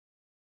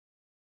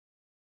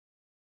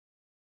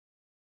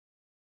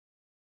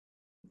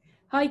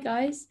Hi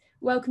guys,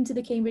 welcome to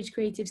the Cambridge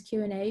Creatives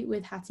Q&A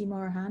with Hattie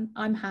Morahan.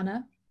 I'm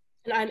Hannah.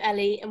 And I'm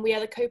Ellie, and we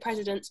are the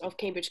co-presidents of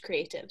Cambridge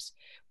Creatives.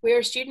 We are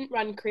a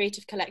student-run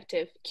creative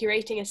collective,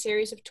 curating a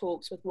series of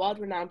talks with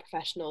world-renowned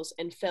professionals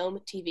in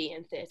film, TV,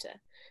 and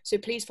theatre. So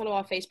please follow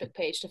our Facebook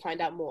page to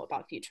find out more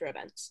about future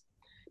events.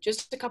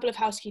 Just a couple of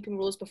housekeeping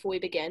rules before we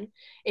begin.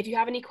 If you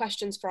have any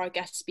questions for our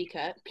guest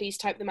speaker, please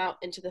type them out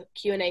into the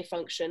Q&A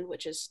function,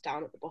 which is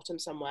down at the bottom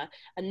somewhere,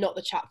 and not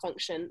the chat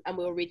function, and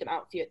we'll read them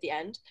out for you at the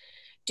end.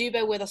 Do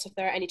bear with us if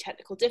there are any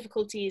technical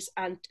difficulties,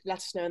 and let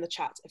us know in the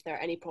chat if there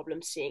are any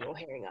problems seeing or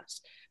hearing us.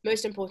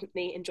 Most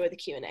importantly, enjoy the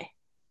Q&A.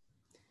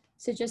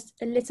 So just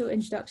a little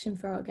introduction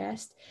for our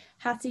guest.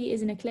 Hattie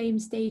is an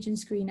acclaimed stage and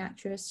screen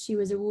actress. She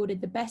was awarded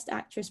the Best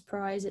Actress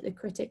prize at the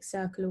Critics'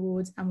 Circle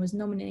Awards and was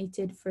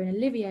nominated for an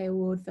Olivier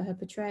Award for her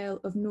portrayal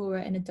of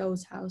Nora in A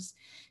Doll's House.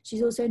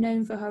 She's also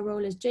known for her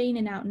role as Jane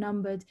in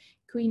Outnumbered,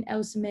 Queen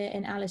Elsemere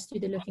in Alice Through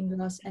the Looking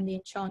Glass, and the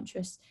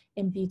Enchantress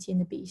in Beauty and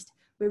the Beast.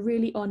 We're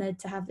really honoured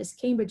to have this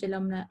Cambridge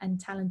alumna and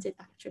talented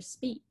actress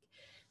speak.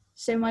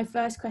 So my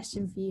first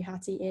question for you,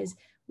 Hattie, is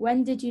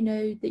when did you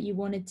know that you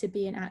wanted to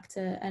be an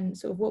actor, and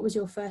sort of what was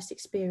your first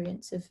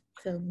experience of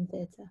film and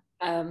theatre?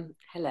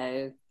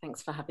 Hello,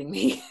 thanks for having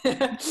me.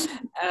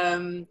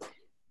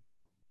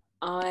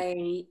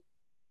 I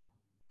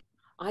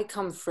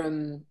come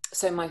from,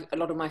 a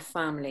lot of my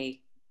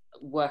family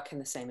work in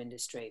the same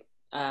industry.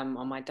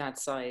 On my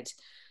dad's side,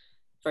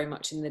 very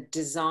much in the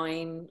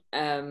design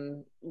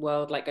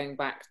world, like going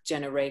back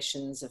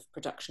generations of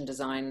production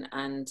design.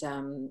 And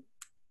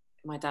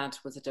my dad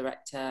was a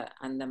director,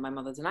 and then my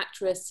mother's an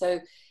actress. So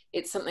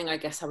it's something I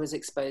guess I was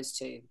exposed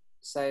to.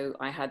 So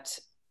I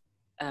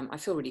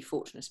feel really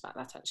fortunate about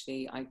that,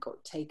 actually. I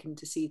got taken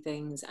to see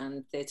things,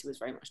 and theatre was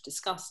very much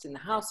discussed in the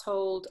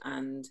household.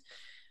 And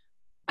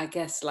I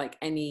guess like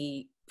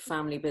any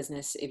family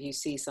business, if you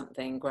see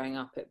something growing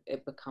up,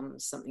 it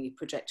becomes something you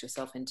project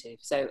yourself into.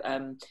 So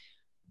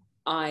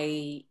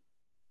I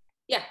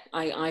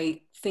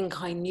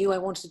think I knew I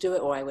wanted to do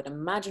it, or I would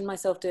imagine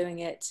myself doing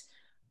it.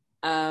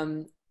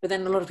 But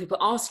then a lot of people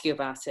ask you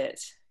about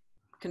it,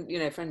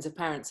 friends of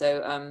parents.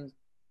 So,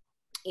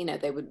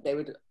 they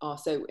would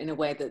ask, so in a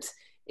way that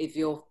if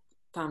your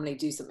family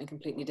do something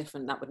completely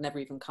different, that would never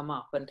even come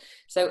up. And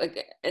so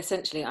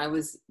essentially I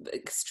was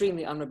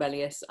extremely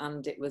unrebellious,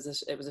 and it was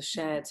a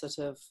shared sort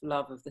of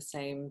love of the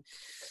same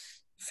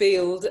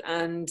field.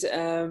 And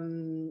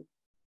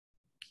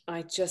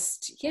I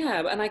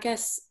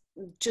guess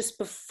just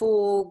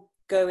before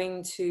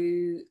going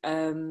to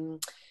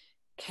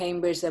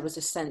Cambridge, there was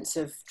a sense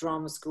of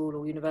drama school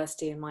or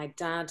university, and my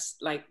dad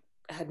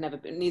had never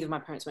been, neither of my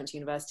parents went to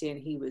university,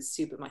 and he was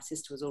my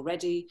sister was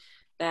already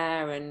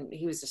there, and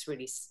he was just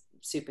really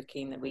super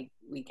keen that we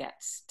get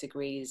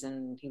degrees,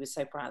 and he was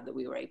so proud that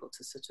we were able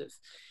to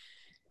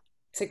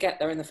to get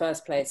there in the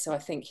first place. So I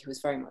think he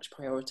was very much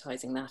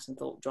prioritizing that and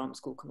thought drama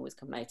school can always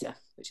come later,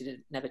 which he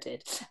never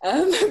did.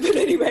 But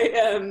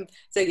anyway,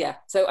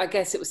 so I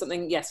guess it was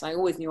something, yes, I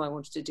always knew I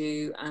wanted to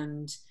do,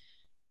 and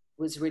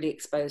was really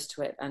exposed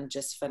to it and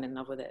just fell in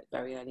love with it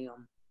very early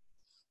on.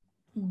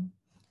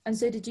 And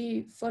so did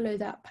you follow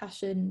that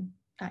passion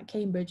at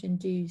Cambridge and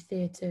do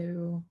theatre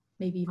or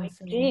maybe even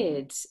film? I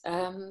did.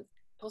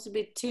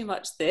 Possibly too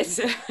much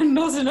theatre,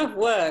 not enough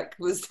work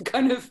was the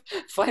kind of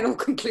final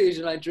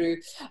conclusion I drew.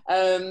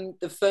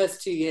 The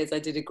first 2 years I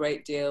did a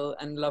great deal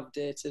and loved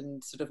it,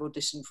 and sort of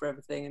auditioned for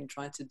everything and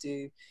tried to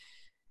do,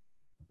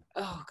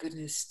 oh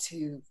goodness,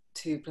 two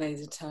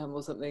plays a term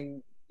or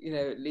something,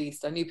 at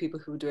least. I knew people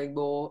who were doing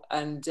more,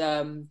 and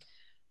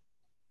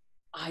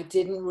I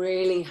didn't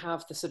really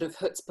have the sort of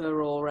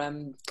chutzpah or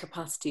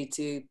capacity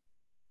to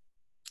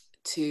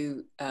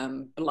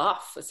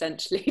bluff,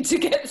 essentially, to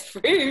get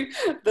through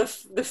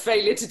the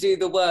failure to do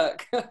the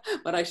work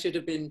when I should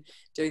have been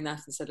doing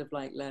that instead of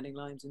learning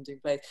lines and doing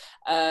plays.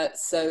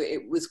 So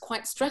it was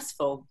quite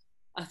stressful.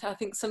 I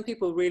think some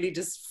people really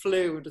just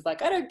flew and was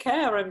like, I don't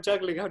care, I'm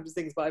juggling 100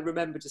 things. But I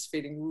remember just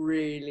feeling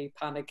really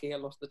panicky a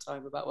lot of the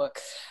time about work.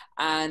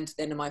 And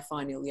then in my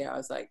final year, I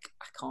was like,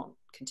 I can't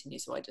continue.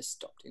 So I just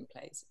stopped doing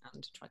plays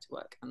and tried to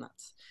work. And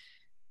that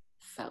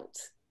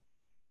felt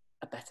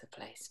a better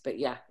place. But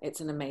yeah,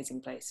 it's an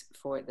amazing place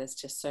for it. There's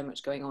just so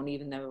much going on,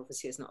 even though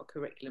obviously it's not a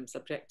curriculum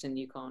subject and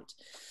you can't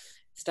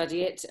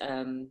study it.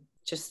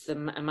 Just the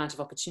amount of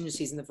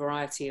opportunities and the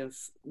variety of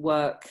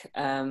work,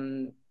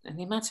 and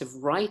the amount of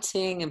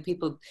writing and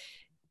people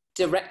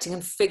directing,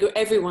 and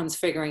everyone's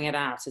figuring it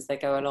out as they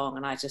go along.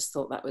 And I just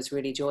thought that was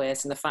really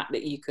joyous. And the fact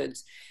that you could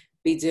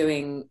be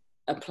doing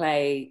a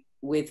play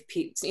with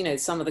people,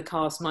 some of the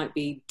cast might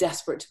be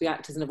desperate to be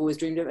actors and have always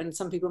dreamed of it, and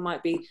some people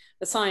might be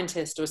a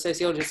scientist or a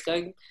sociologist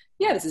going,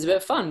 yeah, this is a bit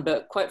of fun,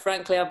 but quite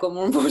frankly, I've got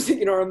more important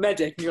thinking, or a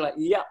medic. And you're like,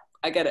 yeah,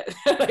 I get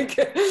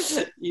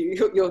it.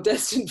 You're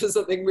destined for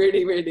something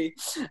really, really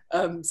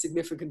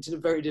significant in a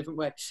very different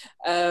way.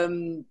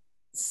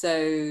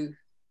 So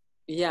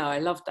yeah, I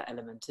loved that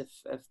element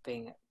of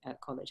being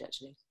at college,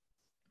 actually.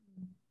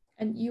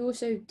 And you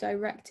also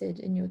directed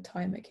in your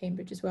time at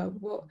Cambridge as well.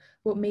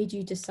 What made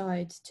you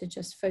decide to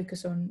just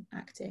focus on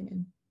acting?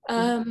 And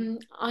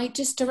I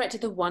just directed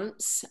the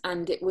once,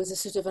 and it was a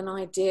sort of an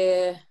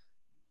idea.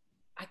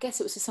 I guess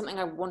it was just something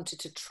I wanted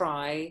to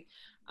try,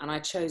 and I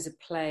chose a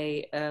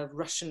play, a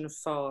Russian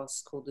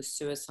farce called The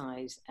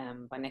Suicide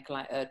by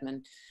Nikolai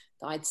Erdmann,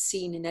 that I'd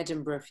seen in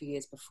Edinburgh a few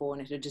years before,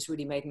 and it had just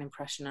really made an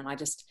impression. And I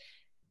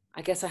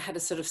guess I had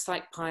a sort of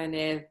psych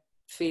pioneer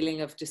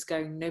feeling of just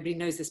going, nobody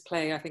knows this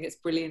play, I think it's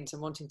brilliant,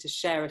 and wanting to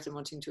share it and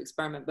wanting to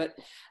experiment. But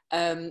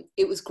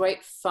it was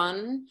great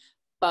fun.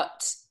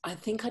 But I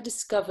think I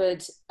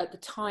discovered at the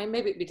time,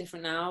 maybe it'd be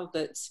different now,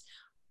 that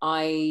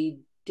I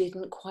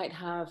didn't quite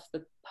have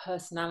the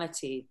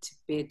personality to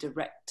be a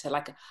director.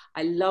 Like,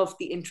 I love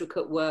the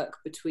intricate work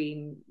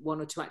between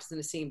one or two actors in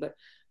a scene, but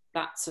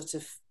that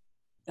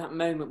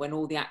moment when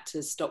all the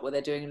actors stop what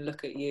they're doing and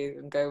look at you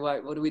and go,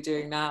 right, what are we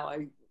doing now?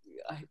 I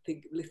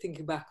think,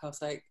 thinking back, I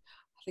was like,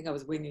 I think I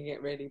was winging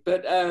it really.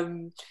 But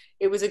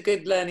it was a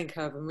good learning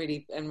curve and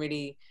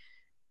really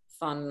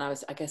fun. I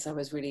guess I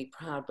was really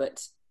proud,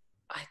 but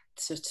I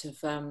sort of,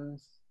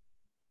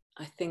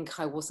 I think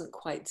I wasn't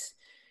quite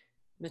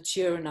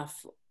mature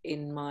enough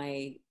in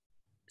my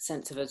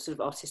sense of a sort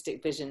of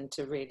artistic vision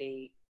to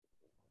really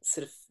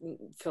sort of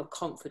feel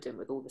confident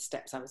with all the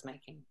steps I was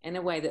making in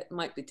a way that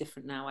might be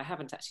different now. I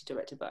haven't actually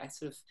directed, but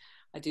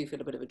I do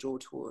feel a bit of a draw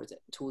towards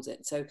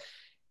it. So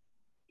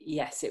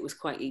yes, it was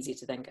quite easy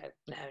to then go,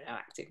 no,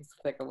 acting is the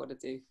thing I want to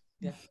do.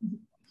 Yeah.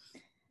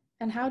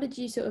 And how did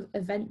you sort of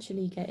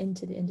eventually get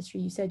into the industry?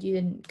 You said you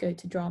didn't go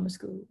to drama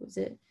school. Was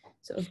it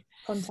sort of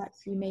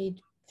contacts you made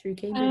through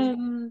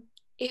Cambridge?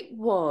 It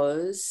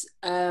was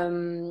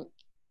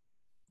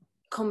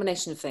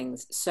combination of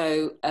things.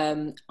 So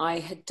I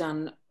had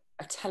done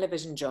a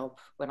television job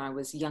when I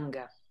was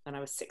younger, when I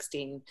was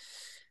 16,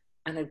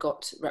 and had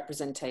got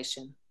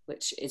representation,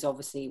 which is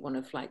obviously one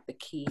of like the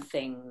key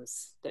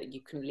things that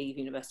you can leave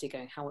university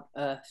going, how on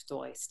earth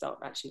do I start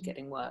actually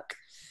getting work?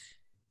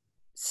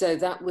 So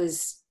that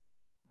was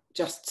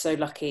just so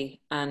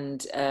lucky.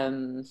 And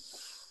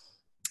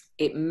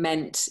it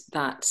meant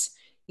that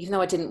even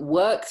though I didn't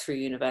work through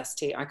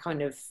university, I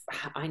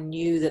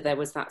knew that there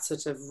was that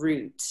sort of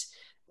route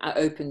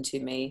open to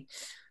me.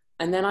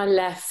 And then I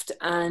left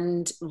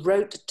and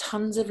wrote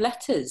tons of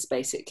letters,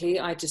 basically.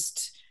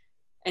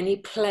 Any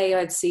play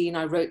I'd seen,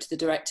 I wrote to the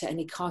director,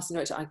 any casting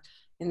director.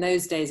 In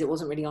those days, it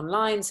wasn't really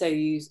online. So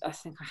I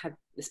think I had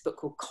this book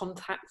called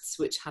Contacts,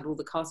 which had all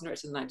the casting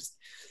directors, and I just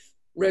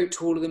wrote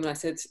to all of them. And I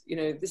said,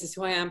 this is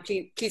who I am.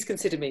 Please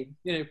consider me.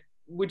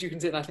 Would you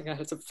consider? I think I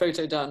had a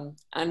photo done.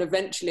 And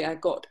eventually I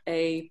got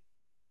a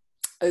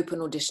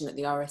open audition at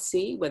the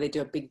RSC, where they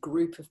do a big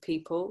group of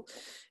people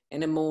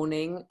in a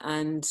morning,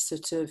 and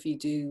sort of you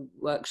do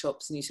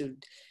workshops and you sort of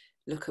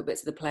look at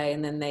bits of the play,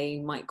 and then they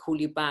might call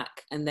you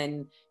back. And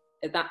then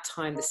at that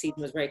time the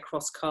season was very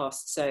cross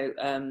cast, so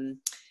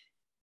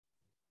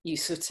you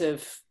sort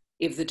of,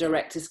 if the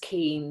director's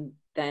keen,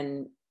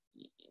 then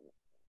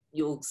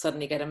you'll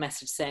suddenly get a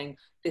message saying,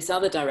 this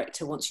other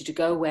director wants you to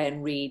go away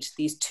and read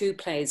these 2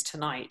 plays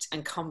tonight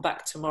and come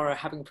back tomorrow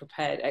having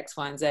prepared X,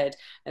 Y, and Z.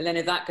 And then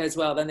if that goes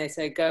well, then they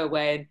say, go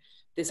away, and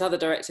this other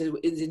director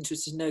is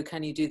interested to know,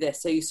 can you do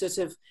this? So you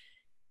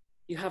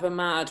have a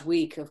mad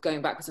week of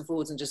going backwards and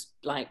forwards and just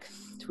like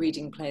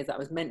reading plays that I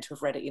was meant to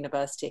have read at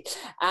university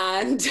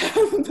and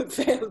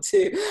failed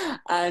to,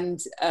 and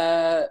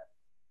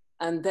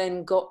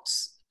then got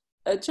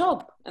a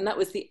job. And that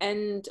was the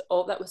end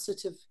of, that was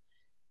sort of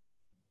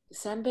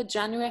December,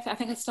 January. I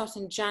think I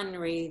started in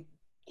January,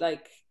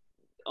 like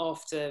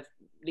after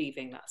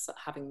leaving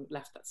having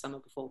left that summer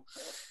before.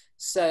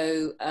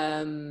 So,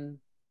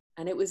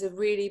 and it was a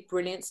really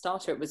brilliant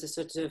starter. It was a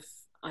sort of,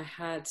 I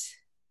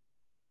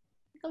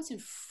was in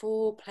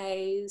 4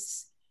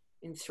 plays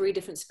in 3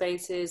 different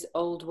spaces,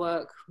 old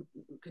work,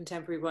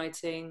 contemporary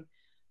writing.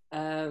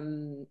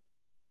 There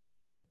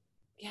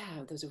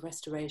was a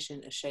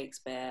restoration, a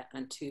Shakespeare,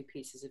 and 2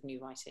 pieces of new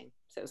writing.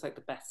 So it was like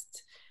the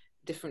best,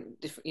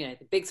 different,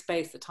 the big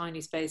space, the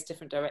tiny space,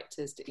 different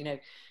directors,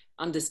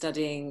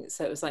 understudying.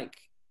 So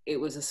it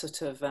was a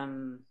sort of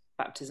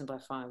baptism by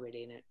fire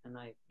really in it, and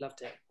I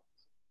loved it.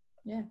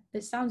 Yeah,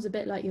 it sounds a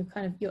bit like your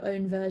kind of your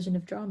own version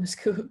of drama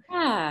school.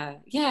 Yeah,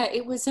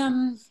 it was, I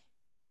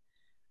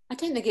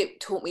don't think it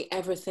taught me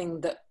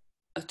everything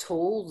at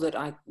all that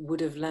I would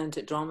have learned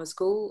at drama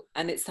school.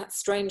 And it's that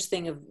strange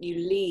thing of you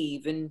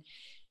leave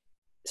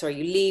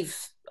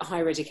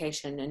higher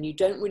education and you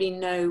don't really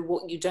know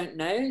what you don't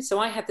know. So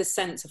I had this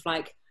sense of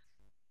like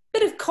a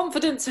bit of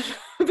confidence, a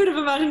bit of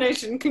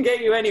imagination can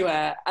get you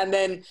anywhere. And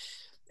then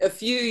a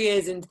few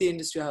years into the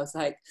industry, I was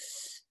like,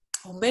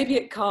 oh, maybe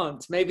it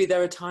can't. Maybe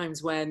there are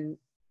times when,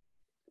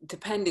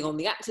 depending on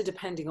the actor,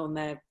 depending on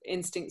their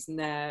instincts and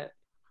their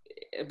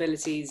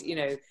abilities,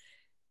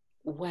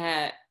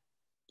 where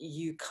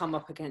you come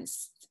up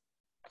against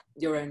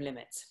your own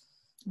limits.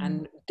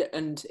 And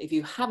if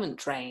you haven't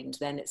trained,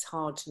 then it's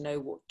hard to know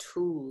what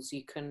tools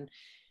you can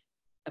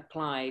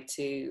apply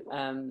to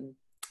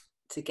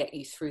get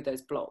you through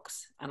those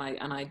blocks. And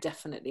I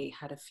definitely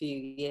had a few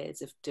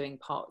years of doing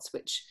parts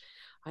which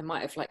I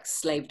might have like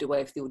slaved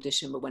away for the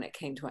audition, but when it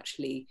came to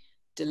actually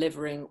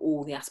delivering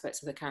all the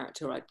aspects of the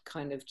character, I'd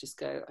kind of just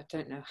go, I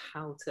don't know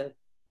how to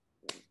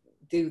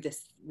do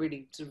this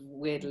really sort of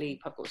weird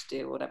leap I've got to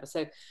do or whatever.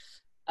 So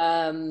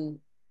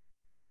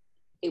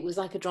it was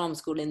like a drama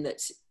school in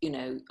that, you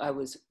know, I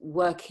was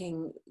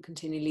working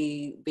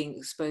continually, being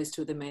exposed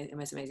to the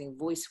most amazing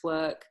voice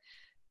work,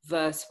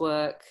 verse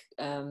work.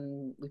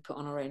 We put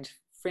on our own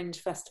fringe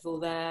festival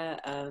there.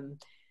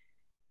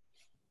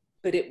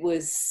 But it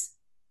was,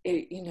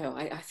 you know,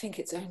 I think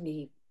it's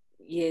only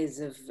years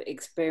of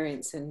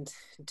experience and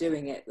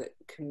doing it that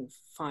can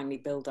finally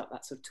build up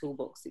that sort of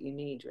toolbox that you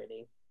need,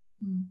 really.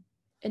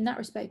 In that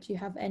respect, do you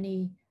have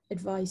any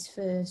advice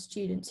for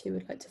students who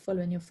would like to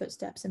follow in your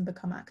footsteps and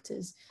become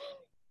actors?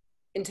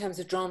 In terms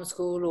of drama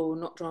school or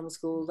not drama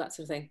school, that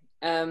sort of thing?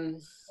 Or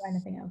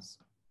anything else?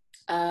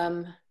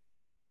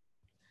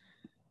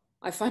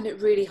 I find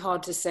it really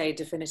hard to say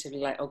definitively,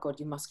 like, oh God,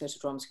 you must go to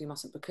drama school, you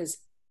mustn't, because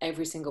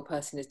every single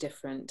person is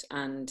different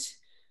and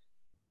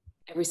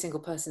every single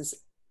person's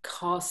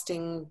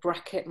casting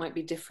bracket might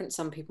be different.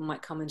 Some people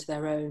might come into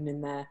their own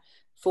in their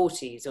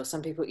 40s, or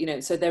some people, you know,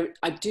 so there,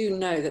 I do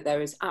know that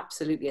there is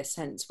absolutely a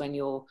sense when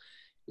you're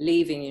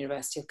leaving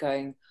university of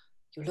going,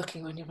 you're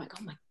looking around, you're like,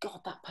 oh my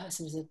God, that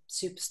person is a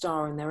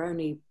superstar and they're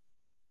only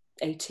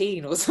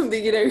 18 or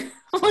something, you know,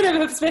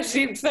 whatever,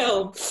 especially in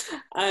film.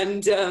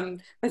 And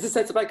there's a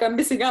sense of like, I'm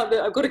missing out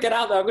there, I've got to get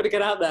out there, I've got to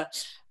get out there.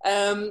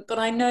 But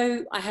I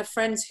know I have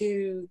friends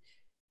who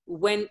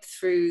went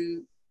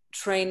through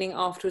training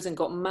afterwards and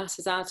got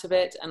masses out of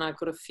it, and I've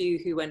got a few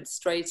who went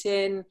straight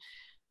in.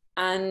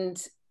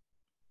 And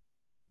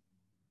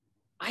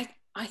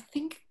I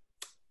think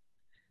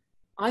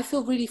I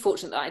feel really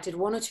fortunate that I did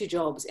one or two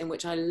jobs in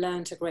which I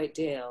learned a great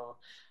deal,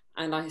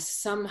 and I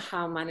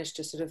somehow managed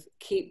to sort of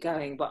keep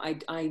going. But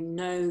I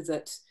know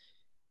that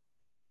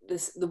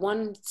the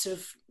one sort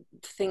of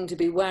thing to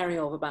be wary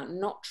of about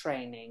not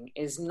training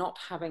is not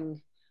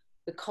having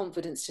the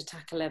confidence to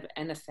tackle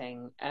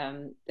anything.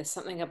 There's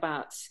something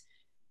about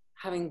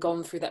having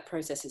gone through that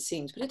process, it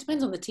seems, but it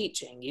depends on the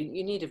teaching.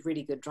 You need a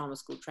really good drama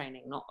school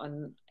training,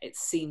 and it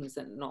seems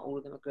that not all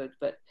of them are good,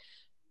 but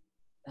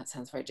that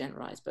sounds very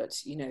generalized.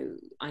 But, you know,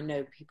 I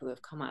know people who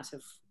have come out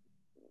of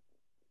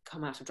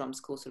drama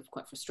school sort of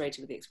quite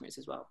frustrated with the experience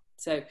as well.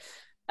 So,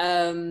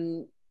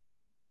 sorry,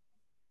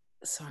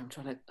 I'm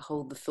trying to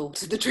hold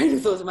the train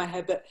of thought in my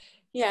head, but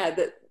yeah,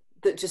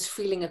 that just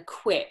feeling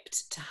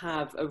equipped to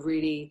have a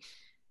really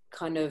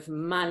kind of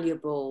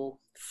malleable,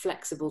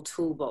 flexible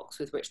toolbox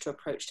with which to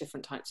approach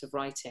different types of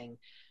writing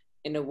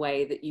in a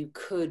way that you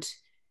could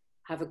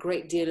have a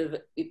great deal of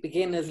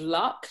beginner's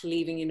luck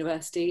leaving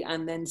university,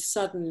 and then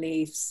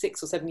suddenly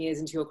 6 or 7 years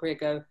into your career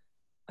go,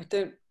 I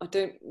don't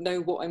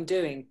know what I'm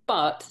doing.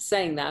 But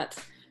saying that,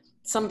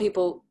 some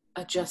people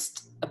are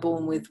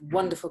born with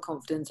wonderful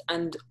confidence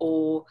and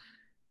or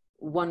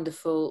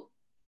wonderful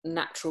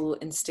natural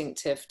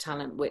instinctive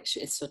talent, which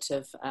is sort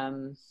of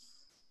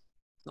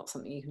not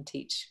something you can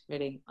teach,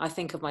 really. I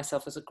think of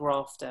myself as a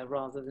grafter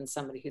rather than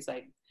somebody who's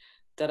like,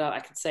 I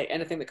can say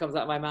anything that comes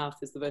out of my mouth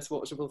is the most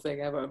watchable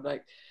thing ever. I'm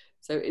like,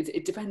 so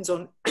it depends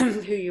on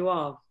who you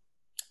are.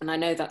 And I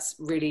know that's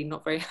really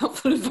not very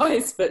helpful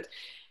advice, but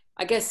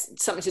I guess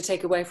something to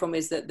take away from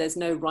is that there's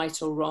no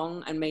right or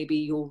wrong, and maybe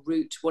your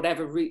route,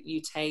 whatever route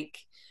you take,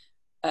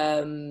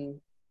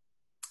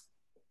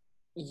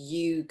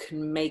 you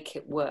can make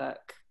it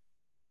work,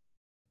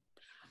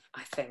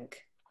 I think.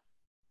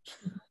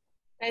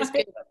 That's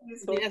good.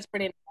 That's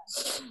brilliant.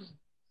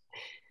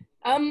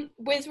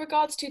 With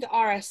regards to the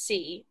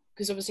RSC,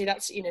 because obviously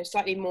that's, you know,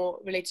 slightly more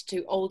related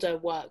to older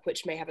work,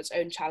 which may have its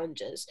own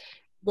challenges,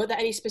 were there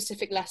any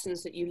specific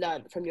lessons that you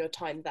learned from your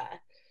time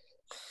there?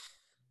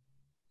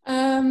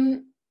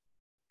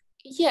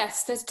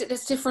 Yes, there's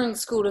differing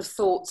school of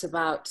thoughts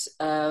about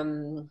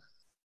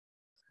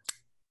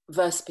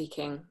verse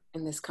speaking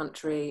in this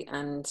country,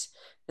 and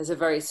there's a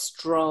very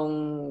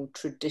strong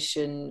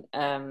tradition,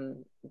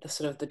 the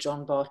sort of the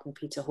John Barton,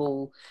 Peter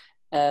Hall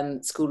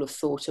school of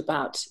thought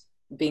about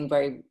being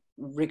very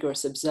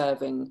rigorous,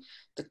 observing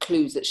the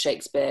clues that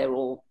Shakespeare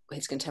or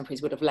his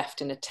contemporaries would have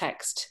left in a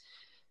text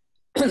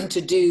to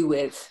do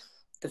with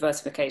the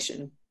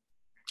versification.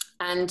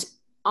 And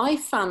I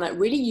found that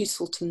really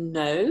useful to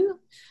know,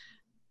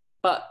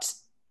 but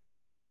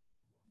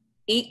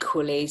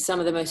equally some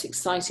of the most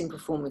exciting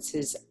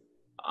performances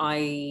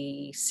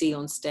I see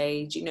on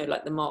stage, you know,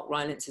 like the Mark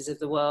Rylances of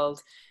the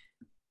world,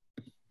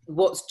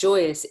 what's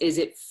joyous is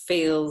it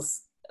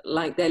feels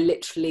like they're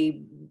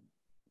literally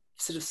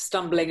sort of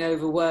stumbling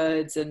over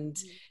words, and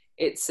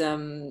it's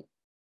you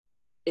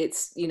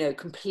know,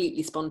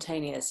 completely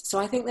spontaneous. So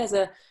I think there's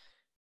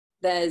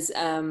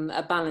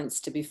a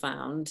balance to be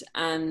found,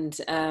 and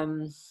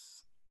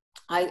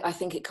I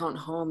think it can't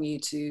harm you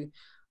to,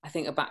 I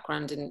think a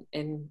background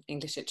in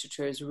English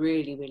literature is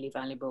really, really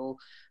valuable,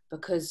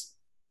 because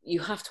you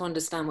have to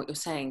understand what you're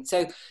saying.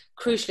 So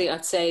crucially,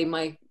 I'd say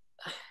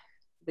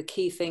the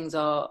key things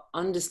are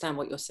understand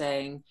what you're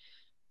saying,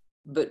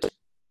 but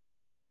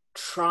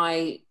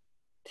try,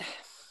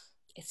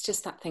 it's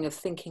just that thing of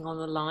thinking on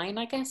the line,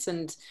 I guess,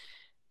 and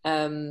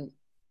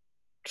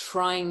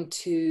trying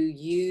to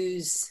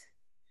use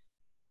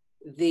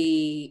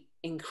the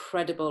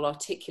incredible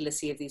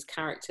articulacy of these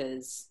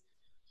characters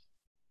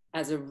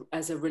as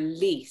a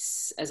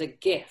release, as a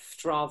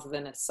gift, rather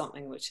than as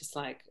something which is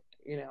like,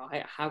 you know,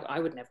 I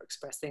would never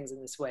express things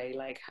in this way,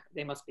 like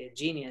they must be a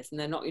genius, and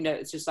they're not, you know.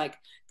 It's just like,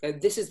 go,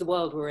 this is the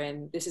world we're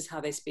in, this is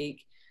how they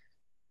speak,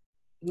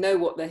 know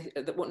what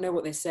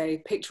they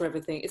say, picture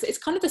everything. It's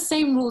kind of the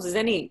same rules as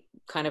any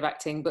kind of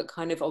acting, but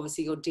kind of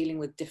obviously you're dealing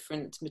with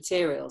different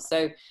materials.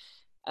 So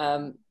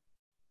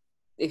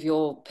if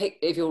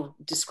you're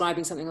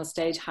describing something on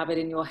stage, have it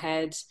in your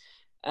head.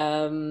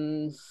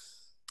 But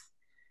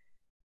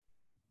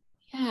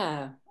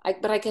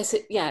I guess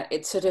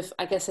it's sort of,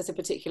 I guess there's a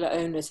particular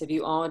onus if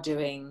you are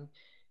doing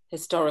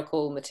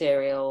historical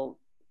material,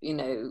 you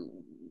know,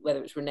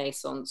 whether it's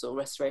Renaissance or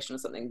Restoration or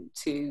something,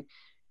 to,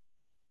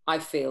 I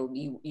feel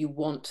you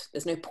want,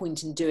 there's no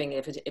point in doing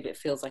it if it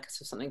feels like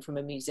it's something from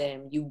a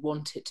museum. You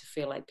want it to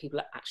feel like people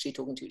are actually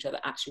talking to each other,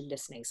 actually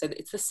listening. So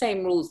it's the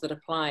same rules that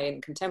apply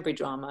in contemporary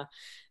drama.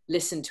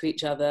 Listen to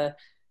each other,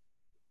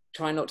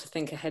 try not to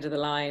think ahead of the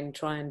line,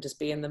 try and just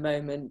be in the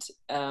moment.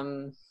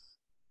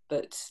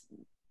 But,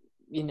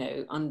 you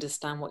know,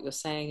 understand what you're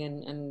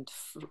saying and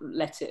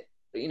let it,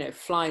 you know,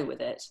 fly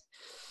with it.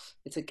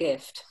 It's a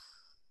gift.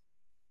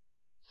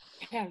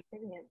 Yeah,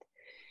 brilliant.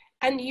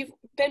 And you've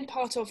been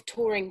part of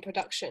touring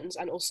productions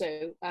and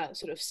also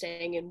sort of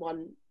staying in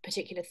one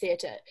particular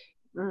theatre.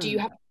 Do you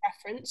have a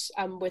preference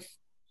with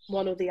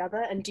one or the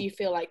other? And do you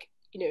feel like,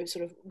 you know,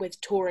 sort of with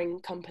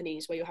touring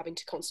companies where you're having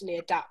to constantly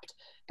adapt,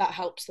 that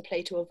helps the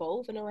play to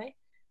evolve in a way?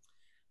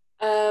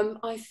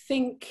 I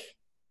think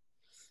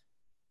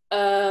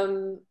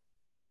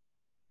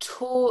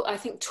I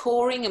think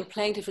touring and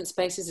playing different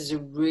spaces is a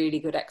really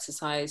good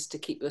exercise to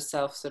keep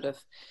yourself sort of,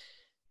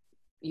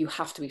 you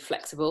have to be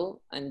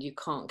flexible and you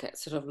can't get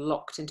sort of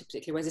locked into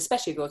particular ways,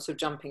 especially if you're sort of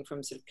jumping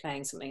from sort of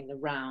playing something in the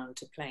round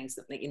to playing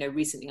something, you know.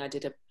 Recently I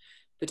did a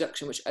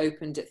production which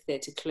opened at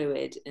Theatre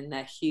Clwyd in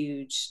their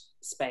huge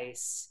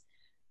space.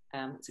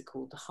 What's it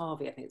called? The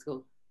Harvey, I think it's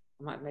called.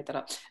 I might have made that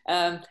up.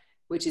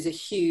 Which is a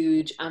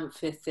huge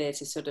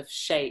amphitheatre sort of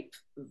shape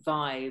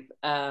vibe.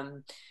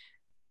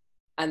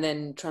 And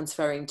then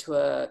transferring to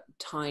a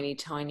tiny,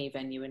 tiny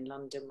venue in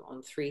London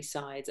on 3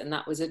 sides. And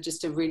that was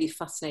just a really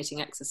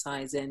fascinating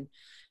exercise in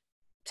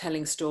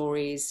telling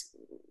stories,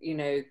 you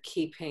know,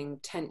 keeping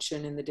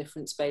tension in the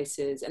different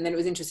spaces. And then it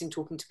was interesting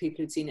talking to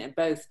people who'd seen it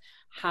both,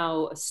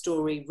 how a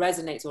story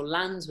resonates or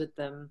lands with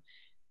them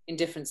in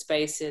different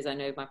spaces. I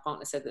know my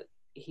partner said that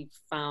he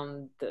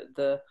found that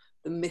the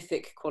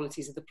mythic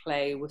qualities of the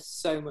play were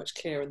so much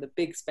clearer in the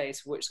big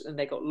space, and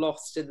they got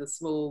lost in the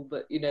small,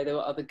 but, you know, there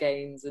were other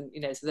gains, and, you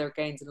know, so there are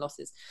gains and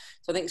losses.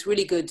 So I think it's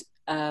really good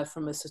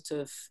from a sort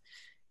of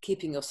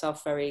keeping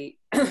yourself very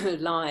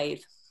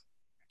live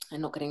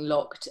and not getting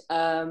locked.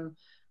 I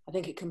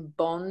think it can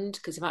bond,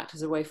 because if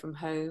actors are away from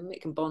home,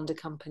 it can bond a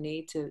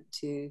company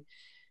to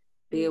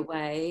be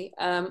away.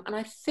 And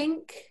I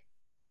think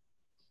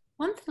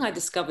one thing I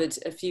discovered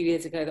a few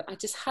years ago that I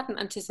just hadn't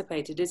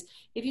anticipated is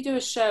if you do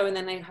a show and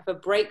then they have a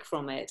break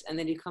from it and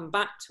then you come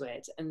back to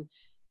it, and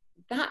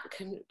that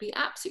can be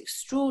absolutely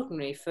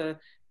extraordinary for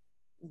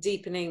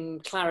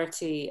deepening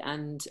clarity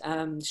and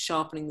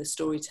sharpening the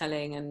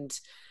storytelling and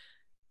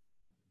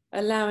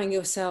allowing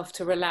yourself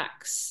to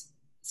relax.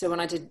 So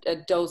when I did a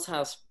Doll's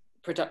House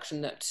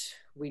production that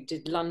we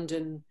did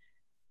London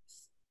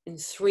in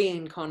 3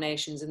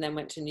 incarnations and then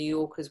went to New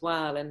York as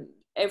well, and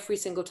every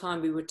single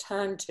time we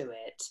returned to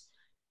it,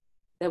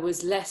 there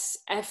was less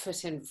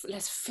effort and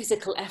less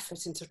physical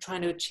effort into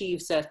trying to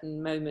achieve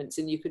certain moments,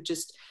 and you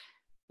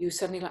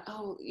suddenly like,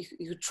 oh,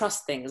 you could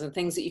trust things, and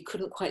things that you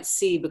couldn't quite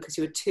see because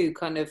you were too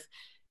kind of,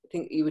 I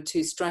think you were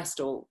too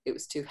stressed, or it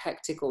was too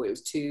hectic, or it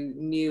was too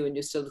new, and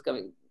you're still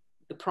going,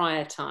 the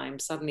prior time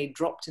suddenly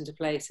dropped into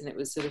place, and it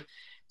was sort of,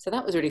 so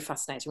that was really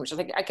fascinating, which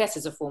I guess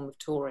is a form of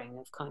touring,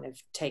 of kind of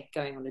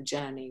going on a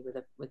journey with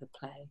a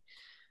play.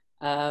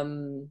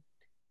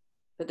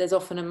 But there's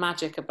often a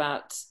magic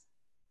about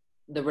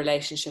the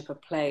relationship a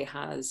play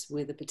has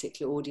with a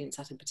particular audience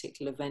at a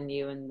particular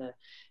venue, and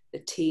the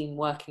team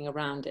working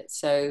around it.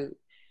 So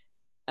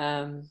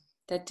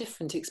they're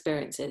different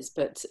experiences,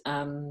 but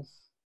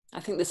I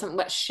think there's something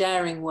about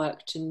sharing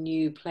work to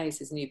new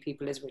places, new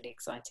people, is really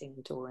exciting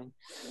in touring.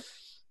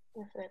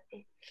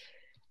 Definitely.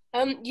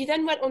 You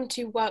then went on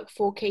to work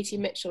for Katie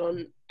Mitchell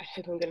on, I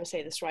hope I'm going to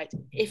say this right,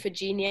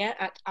 Iphigenia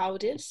at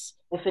Audis.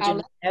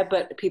 Iphigenia,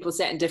 but people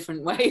say it in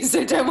different ways,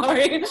 so don't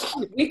worry.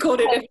 We called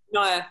it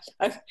Iphigenia.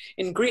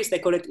 In Greece, they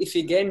call it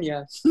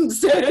Iphigenia.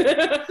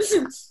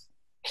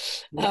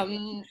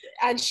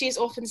 And she is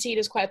often seen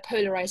as quite a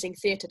polarizing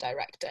theatre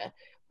director.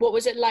 What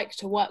was it like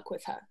to work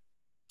with her?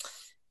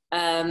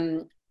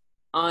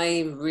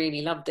 I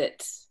really loved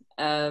it.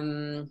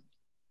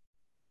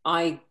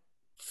 I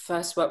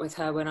first worked with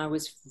her when I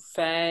was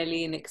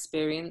fairly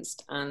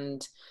inexperienced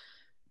and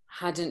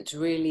hadn't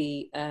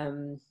really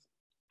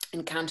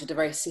encountered a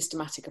very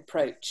systematic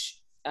approach,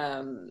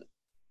 and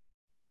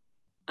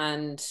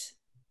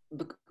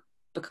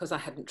because I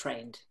hadn't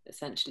trained,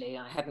 essentially,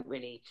 I hadn't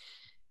really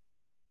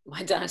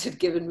my dad had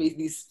given me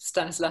these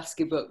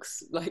Stanislavski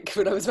books, like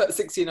when I was about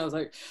 16. I was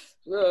like,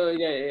 oh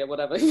yeah,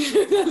 whatever.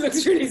 That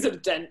looks really sort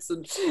of dense.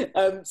 And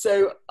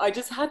so I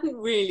just hadn't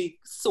really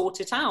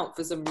sought it out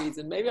for some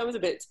reason. Maybe I was a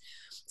bit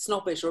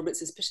snobbish or a bit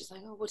suspicious,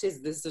 like, oh, what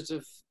is this sort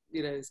of,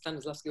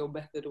 Stanislavski or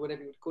method or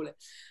whatever you would call it.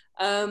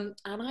 And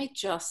I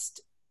just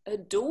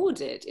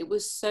adored it. It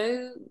was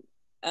so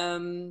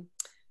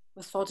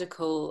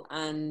methodical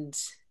and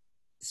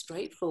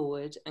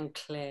straightforward and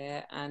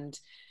clear, and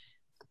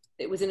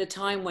it was in a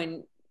time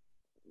when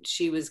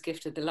she was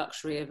gifted the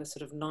luxury of a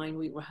sort of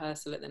 9-week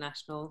rehearsal at the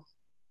National.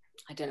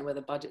 I don't know whether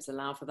budgets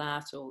allow for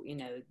that, or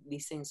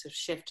these things sort of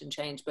shift and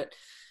change, but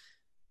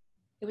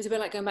it was a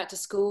bit like going back to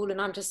school. And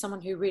I'm just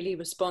someone who really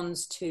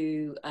responds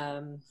to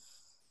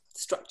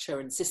structure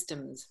and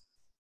systems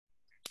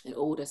and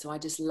order, so I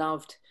just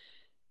loved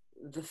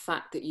the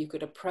fact that you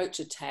could approach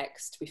a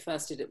text. We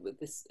first did it with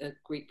this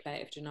Greek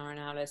play of Gennaro and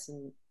Alice,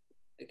 and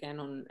again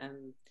on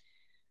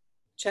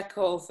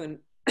Chekhov and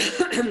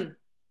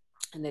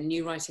and then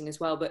new writing as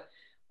well, but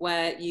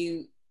where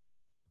you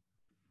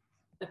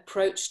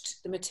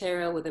approached the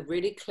material with a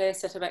really clear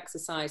set of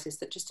exercises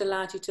that just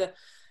allowed you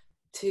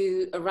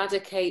to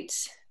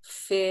eradicate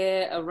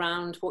fear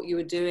around what you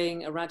were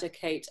doing,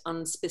 eradicate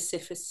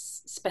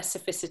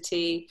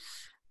specificity,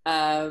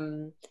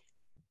 and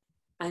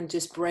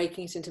just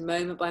breaking it into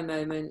moment by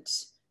moment,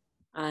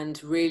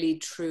 and really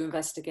true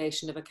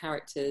investigation of a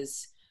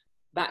character's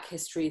back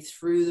history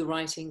through the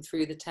writing,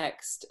 through the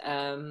text.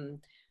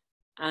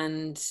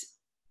 And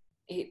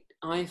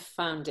I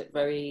found it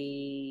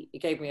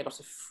it gave me a lot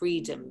of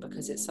freedom,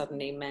 because it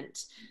suddenly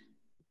meant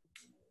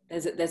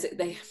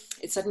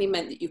it suddenly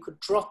meant that you could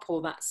drop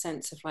all that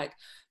sense of like,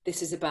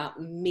 this is about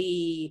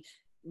me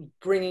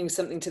bringing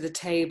something to the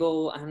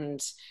table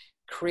and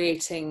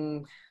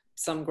creating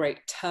some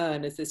great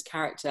turn as this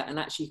character, and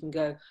actually you can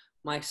go,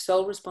 my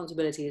sole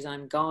responsibility is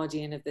I'm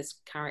guardian of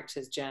this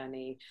character's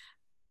journey,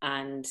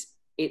 and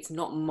it's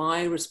not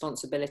my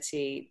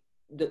responsibility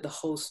that the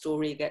whole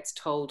story gets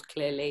told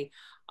clearly.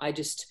 I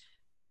just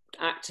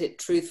act it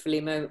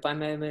truthfully moment by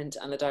moment,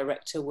 and the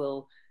director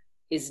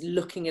is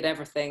looking at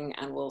everything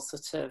and will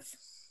sort of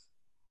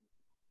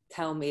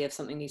tell me if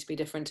something needs to be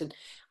different. And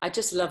I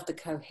just loved the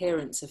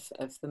coherence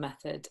of the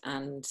method,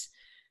 and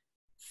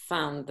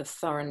found the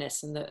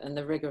thoroughness and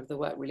the rigor of the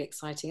work really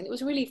exciting. And it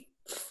was really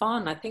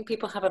fun. I think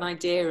people have an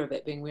idea of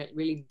it being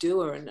really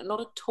dour, and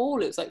not at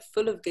all. It was like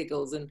full of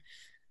giggles and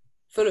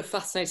full of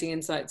fascinating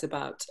insights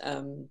about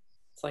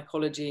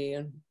psychology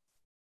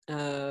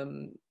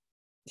and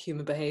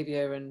human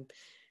behavior, and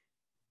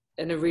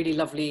in a really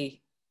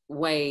lovely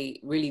way,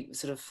 really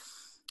sort of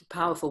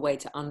powerful way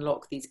to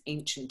unlock these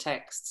ancient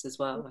texts as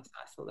well. I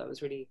thought that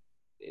was really,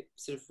 it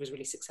sort of was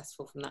really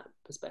successful from that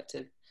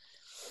perspective.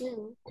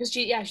 Because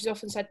she's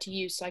often said to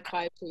use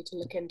psychiatry to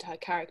look into her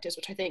characters,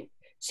 which I think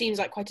seems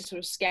like quite a sort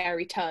of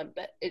scary term,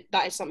 but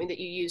that is something that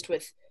you used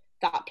with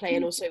that play,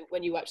 and also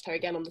when you watched her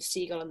again on The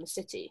Seagull and the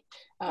City.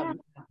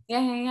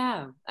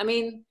 Yeah. I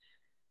mean,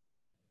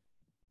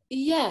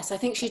 yes, I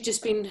think she'd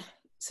just been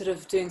sort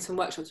of doing some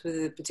workshops with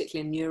a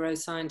particular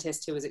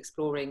neuroscientist who was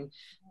exploring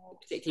a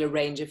particular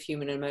range of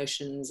human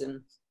emotions,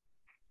 and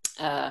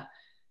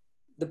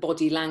the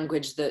body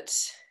language that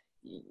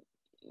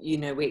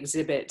we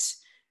exhibit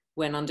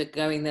when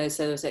undergoing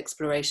those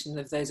explorations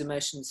of those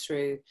emotions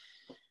through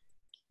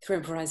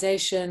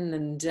improvisation.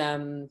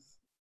 And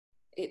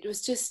it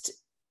was just,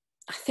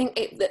 I think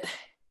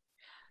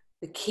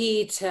the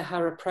key to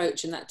her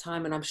approach in that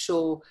time, and I'm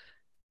sure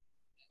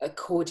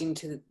according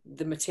to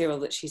the material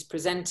that she's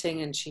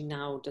presenting, and she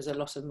now does a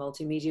lot of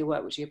multimedia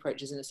work, which she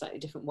approaches in a slightly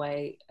different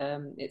way,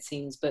 it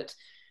seems, but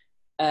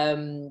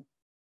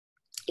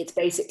it's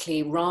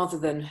basically, rather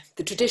than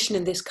the tradition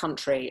in this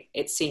country,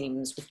 it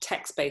seems, with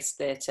text-based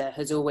theatre,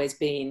 has always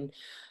been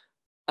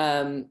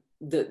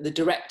the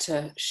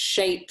director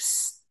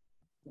shapes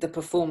the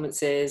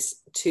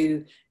performances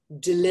to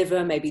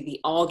deliver maybe the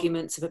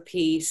arguments of a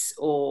piece,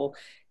 or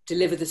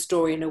deliver the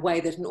story in a way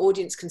that an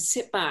audience can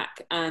sit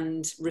back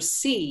and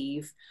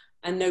receive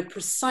and know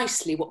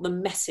precisely what the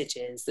message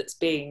is that's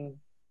being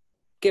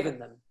given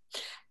them.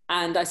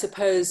 And I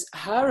suppose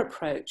her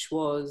approach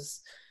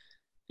was,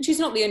 and she's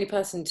not the only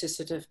person to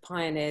sort of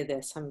pioneer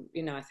this.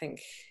 I think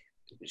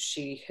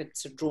she had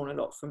sort of drawn a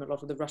lot from a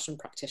lot of the Russian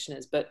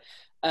practitioners, but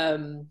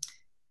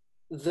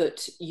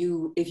that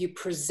if you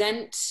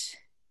present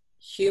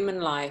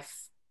human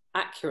life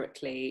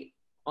accurately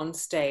on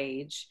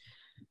stage,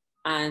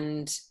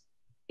 and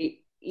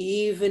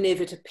even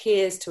if it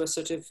appears to a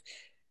sort of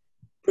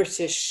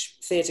British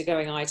theatre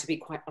going eye to be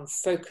quite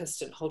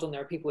unfocused and hold on,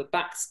 there are people with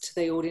backs to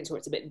the audience, or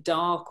it's a bit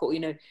dark, or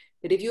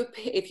but if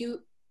you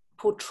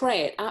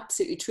portray it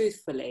absolutely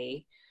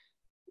truthfully,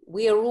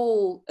 we are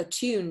all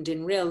attuned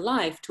in real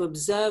life to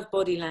observe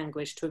body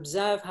language, to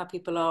observe how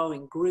people are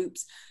in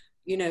groups,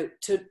 to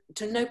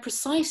know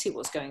precisely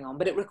what's going on.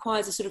 But it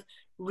requires a sort of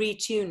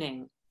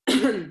retuning.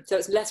 So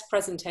it's less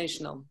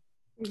presentational,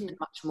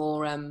 much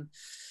more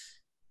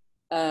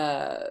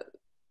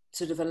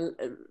sort of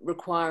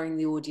requiring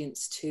the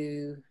audience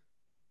to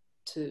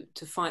to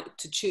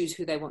choose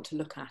who they want to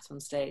look at on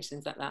stage,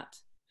 things like that.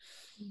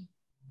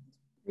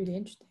 Really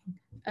interesting.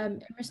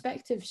 In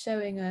respect of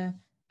showing a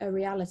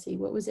reality,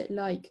 what was it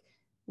like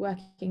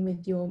working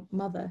with your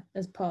mother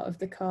as part of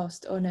the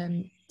cast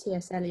on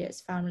T.S.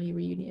 Eliot's family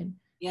reunion?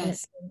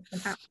 Yes,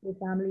 an actual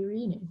family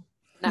reunion.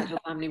 An actual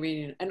family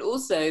reunion, and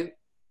also,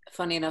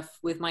 funny enough,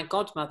 with my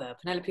godmother.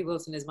 Penelope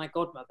Wilson is my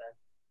godmother.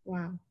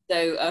 Wow.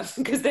 So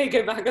because they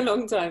go back a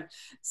long time,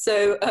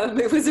 so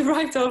it was a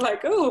right old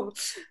like, oh.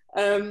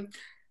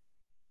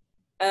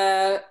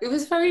 It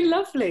was very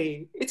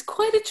lovely. It's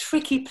quite a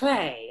tricky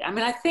play. I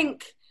mean, I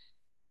think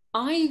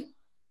I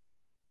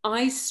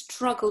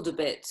struggled a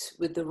bit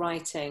with the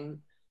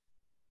writing,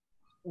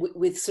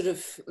 with sort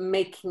of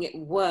making it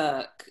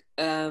work.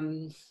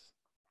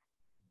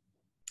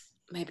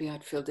 Maybe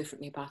I'd feel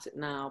differently about it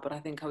now, but I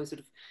think I was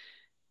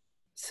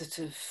sort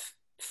of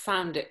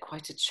found it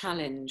quite a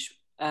challenge.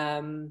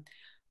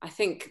 I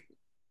think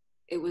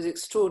it was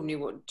extraordinary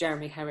what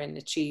Jeremy Herrin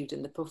achieved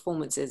in the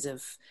performances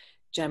of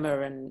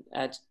Gemma and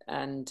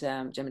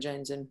Gemma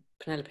Jones and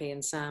Penelope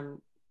and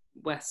Sam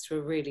West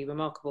were really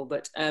remarkable,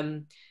 but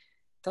the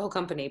whole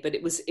company. But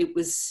it was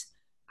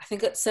I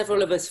think that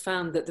several of us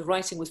found that the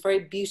writing was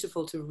very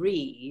beautiful to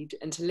read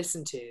and to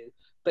listen to,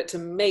 but to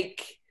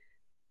make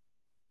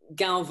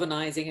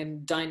galvanizing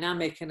and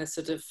dynamic in a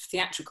sort of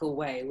theatrical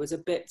way was a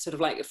bit sort of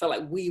like, it felt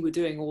like we were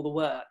doing all the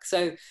work.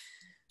 So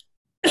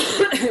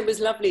it was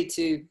lovely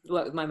to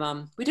work with my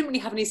mum. We didn't really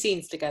have any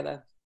scenes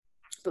together,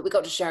 but we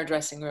got to share a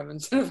dressing room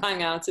and sort of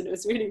hang out, and it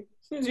was really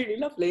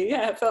lovely.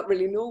 Yeah, it felt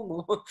really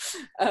normal.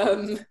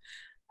 But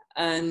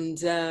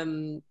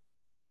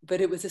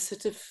it was a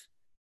sort of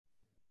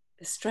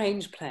a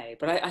strange play.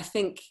 But I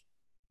think,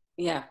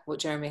 yeah, what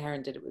Jeremy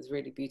Herrin did, it was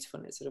really beautiful,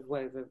 and it sort of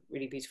wove a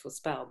really beautiful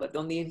spell. But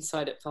on the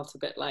inside, it felt a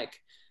bit like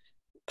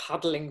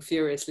paddling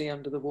furiously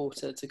under the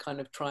water to kind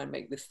of try and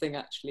make this thing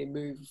actually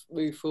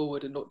move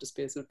forward and not just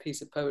be a sort of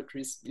piece of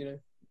poetry, you know,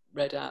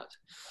 read out.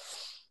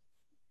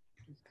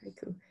 Very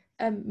cool.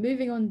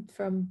 Moving on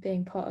from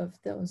being part of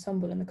the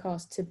ensemble and the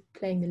cast to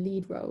playing the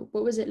lead role,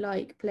 what was it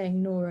like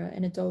playing Nora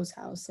in A Doll's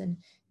House, and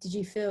did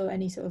you feel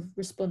any sort of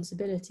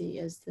responsibility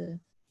as the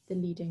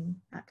leading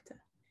actor?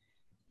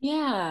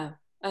 Yeah,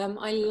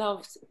 I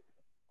loved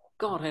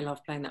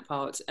playing that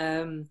part.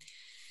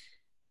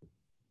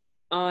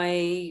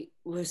 I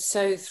was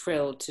so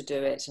thrilled to do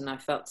it, and I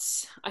felt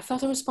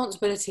a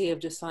responsibility of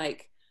just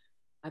like,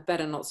 I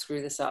better not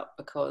screw this up,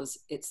 because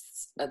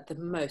it's the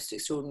most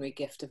extraordinary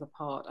gift of a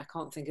part. I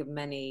can't think of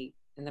many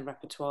in the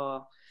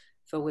repertoire,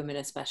 for women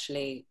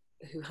especially,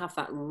 who have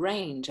that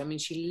range. I mean,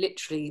 she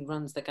literally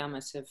runs the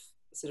gamut of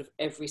sort of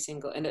every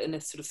single, in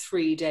a sort of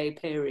 3-day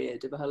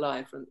period of her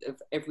life,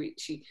 of every,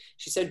 she's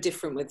so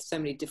different with so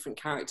many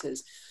different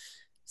characters.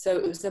 So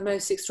it was the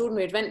most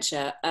extraordinary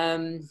adventure.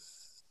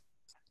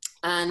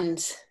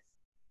 And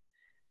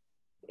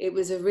it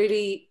was a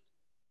really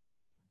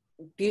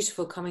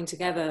beautiful coming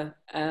together.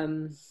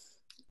 So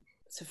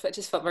it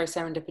just felt very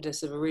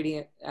serendipitous, of a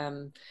really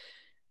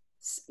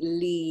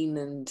lean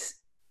and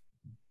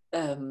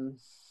I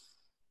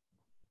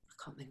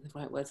can't think of the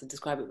right words to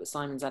describe it, but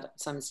Simon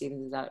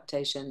Stevens'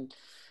 adaptation,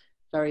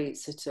 very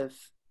sort of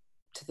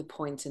to the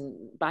point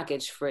and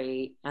baggage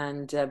free,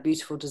 and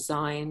beautiful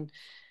design,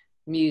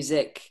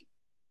 music,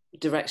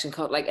 direction,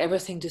 like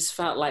everything just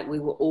felt like we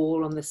were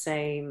all on the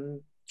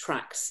same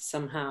tracks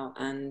somehow.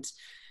 And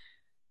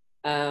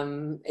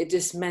it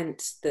just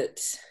meant that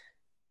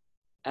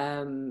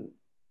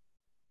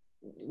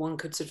one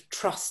could sort of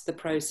trust the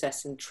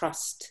process and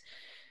trust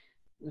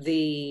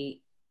the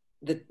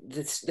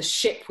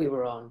ship we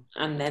were on,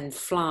 and then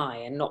fly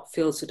and not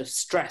feel sort of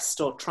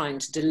stressed or trying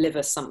to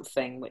deliver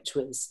something which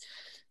was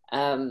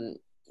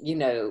you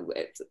know,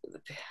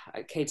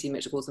 Katie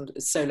Mitchell calls them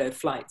solo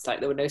flights. Like,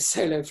 there were no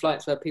solo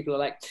flights where people are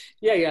like,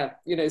 yeah,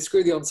 you know,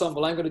 screw the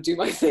ensemble, I'm going to do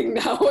my thing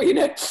now, you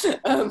know,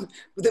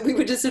 that we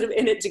were just sort of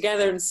in it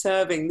together and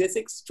serving this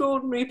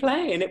extraordinary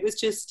play. And it was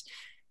just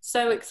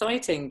so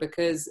exciting,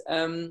 because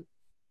I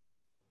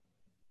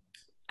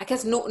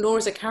guess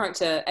Nora's a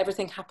character,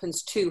 everything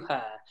happens to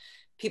her.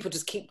 People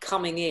just keep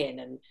coming in.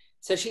 And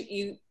so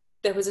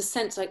there was a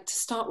sense, like, to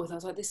start with, I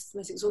was like, this is the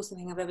most exhausting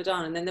thing I've ever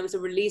done. And then there was a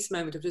release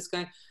moment of just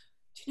going,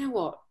 do you know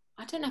what?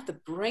 I don't have the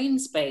brain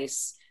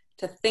space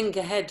to think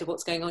ahead to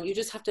what's going on. You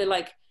just have to,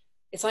 like,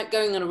 it's like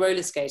going on a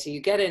roller skater. You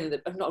get in,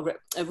 a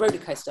roller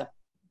coaster,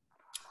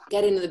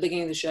 get in at the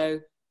beginning of the show,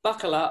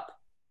 buckle up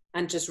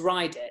and just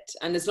ride it.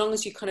 And as long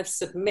as you kind of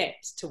submit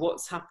to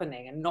what's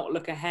happening and not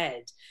look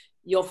ahead,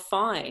 you're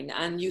fine.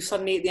 And you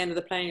suddenly at the end of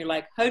the play, you're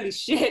like, holy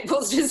shit,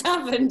 what's just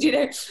happened, you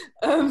know?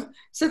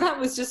 So that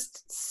was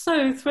just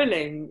so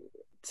thrilling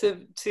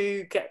to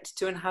get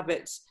to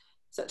inhabit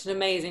such an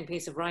amazing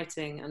piece of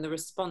writing, and the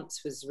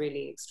response was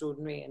really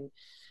extraordinary, and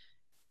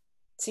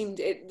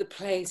the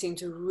play seemed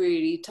to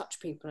really touch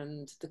people,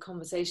 and the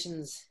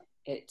conversations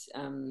it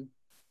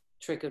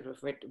triggered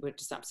were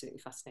just absolutely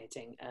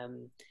fascinating.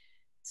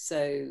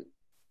 So,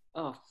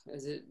 it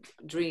was a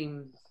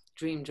dream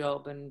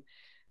job, and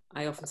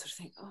I often sort of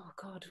think, oh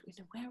God, you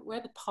know, where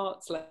are the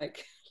parts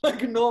like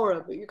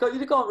Nora, but you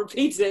can't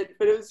repeat it.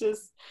 But it was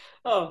just,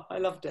 oh, I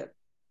loved it.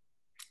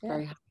 Yeah,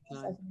 Very happy.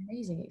 that's an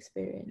amazing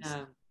experience.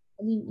 Yeah.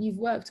 I mean, you've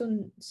worked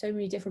on so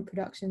many different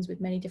productions with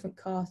many different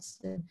casts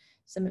and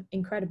some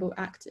incredible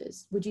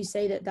actors. Would you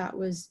say that that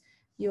was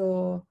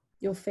your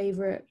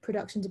favorite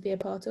production to be a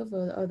part of,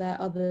 or are there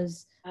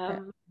others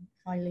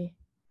highly?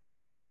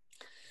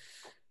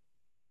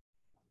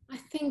 I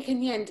think in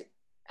the end,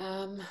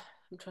 I'm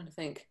trying to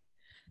think.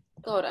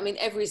 God, I mean,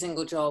 every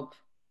single job,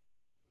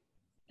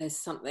 there's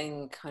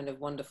something kind of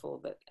wonderful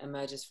that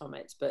emerges from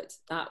it. But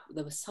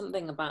there was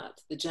something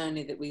about the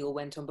journey that we all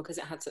went on, because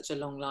it had such a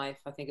long life.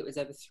 I think it was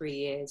over 3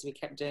 years. We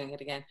kept doing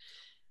it again.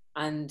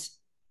 And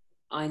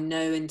I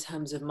know in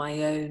terms of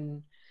my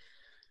own,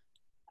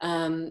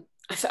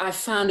 I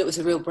found it was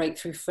a real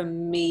breakthrough for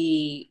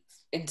me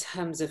in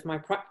terms of my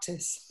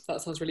practice.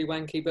 That sounds really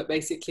wanky, but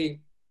basically,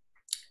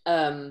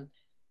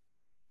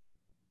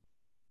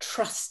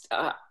 trust.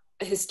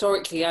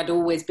 Historically, I'd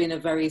always been a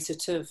very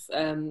sort of,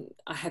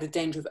 I had a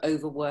danger of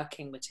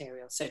overworking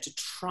material. So to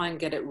try and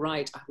get it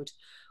right, I would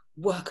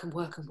work and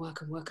work and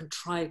work and work and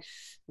try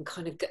and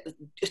kind of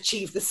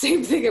achieve the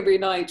same thing every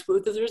night. But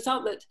with the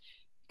result that,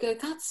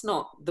 that's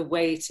not the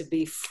way to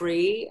be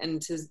free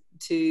and to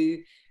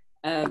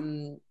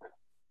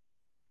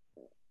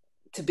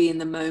be in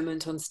the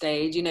moment on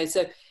stage, you know.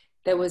 So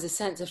there was a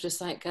sense of just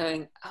like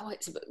going, oh,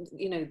 it's,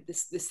 you know,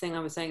 this thing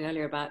I was saying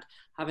earlier about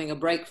having a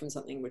break from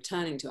something,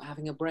 returning to it,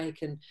 having a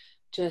break, and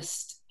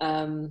just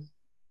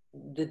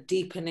the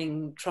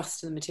deepening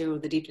trust in the material,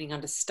 the deepening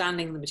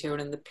understanding of the material,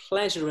 and the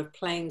pleasure of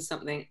playing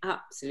something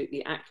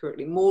absolutely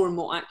accurately, more and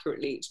more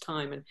accurately each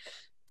time, and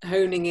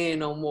honing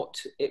in on what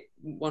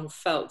one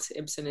felt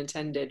Ibsen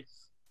intended,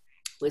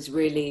 was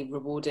really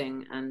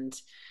rewarding, and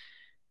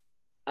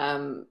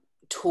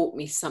taught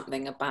me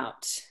something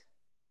about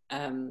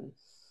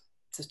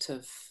sort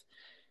of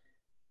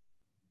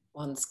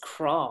one's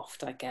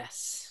craft, I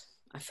guess.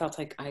 I felt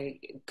like I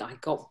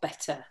got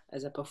better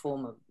as a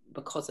performer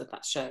because of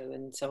that show,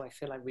 and so I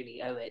feel I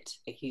really owe it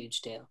a huge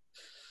deal.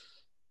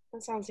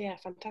 That sounds,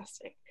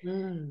 fantastic.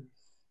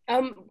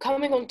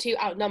 Coming on to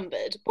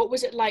Outnumbered, what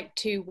was it like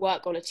to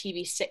work on a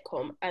TV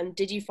sitcom, and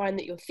did you find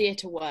that your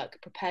theatre work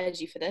prepared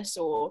you for this,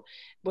 or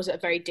was it a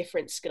very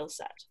different skill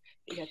set?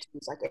 You had to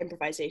use like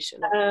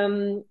improvisation.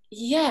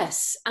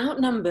 Yes,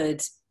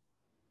 Outnumbered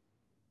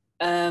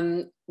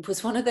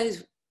was one of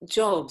those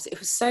jobs. It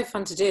was so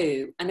fun to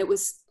do, and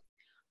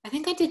I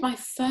think I did my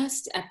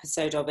first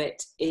episode of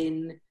it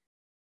in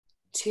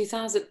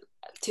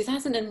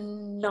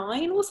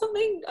 2009 or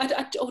something,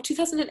 or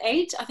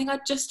 2008. I think I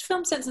just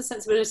filmed Sense and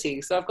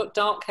Sensibility, so I've got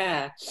dark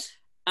hair,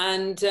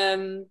 and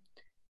then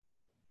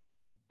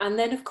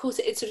of course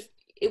it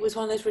was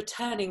one of those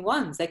returning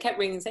ones. They kept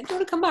ringing saying, do you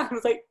want to come back? And I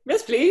was like,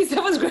 yes, please,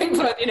 that was great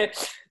fun, you know.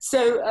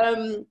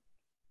 So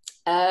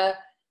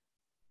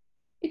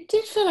it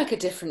did feel like a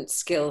different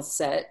skill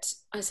set,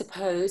 I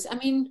suppose. I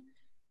mean,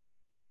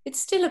 it's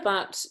still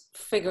about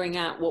figuring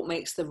out what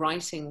makes the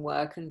writing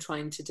work and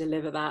trying to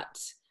deliver that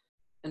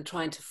and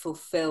trying to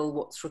fulfill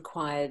what's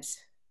required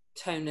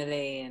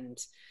tonally.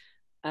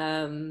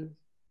 And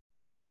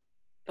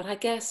but I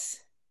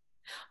guess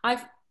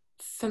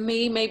for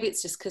me, maybe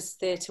it's just because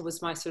theatre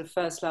was my sort of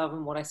first love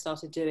and what I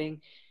started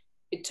doing.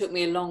 It took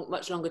me a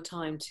much longer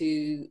time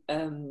to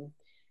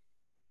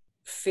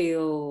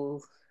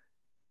feel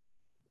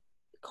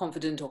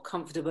confident or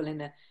comfortable in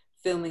a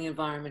filming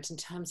environment in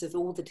terms of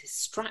all the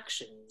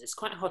distractions. It's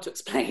quite hard to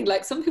explain.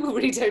 Like, some people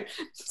really don't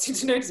seem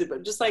to notice it,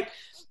 but just like,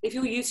 if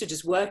you're used to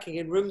just working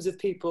in rooms of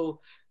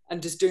people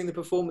and just doing the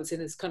performance in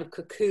this kind of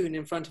cocoon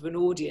in front of an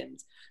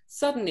audience,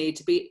 suddenly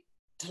to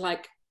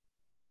like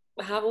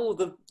have all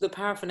the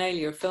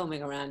paraphernalia of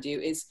filming around you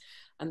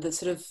and the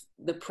sort of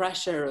the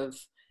pressure of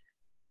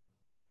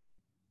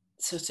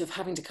sort of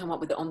having to come up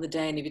with it on the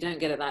day, and if you don't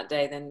get it that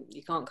day, then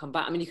you can't come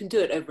back. I mean, you can do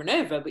it over and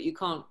over, but you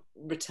can't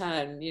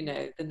return, you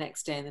know, the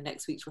next day and the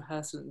next week's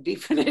rehearsal and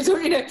deepen it, or,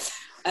 you know,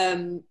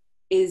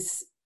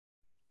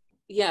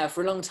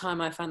 for a long time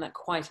I found that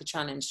quite a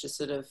challenge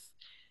to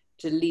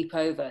leap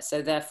over.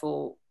 So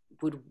therefore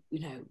would, you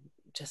know,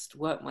 just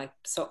work my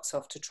socks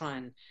off to try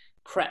and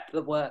prep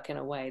the work in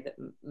a way that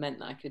meant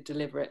that I could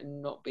deliver it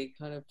and not be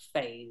kind of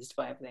phased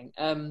by everything.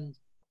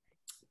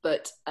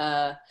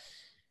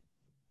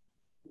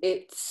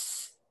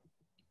 It's,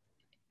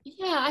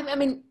 I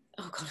mean,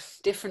 oh God,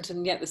 different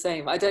and yet the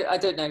same. I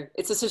don't know.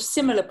 It's a sort of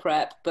similar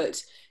prep,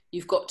 but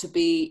you've got to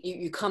be,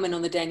 you come in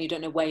on the day and you don't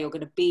know where you're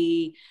going to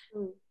be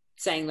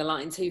saying the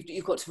line. So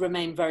you've got to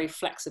remain very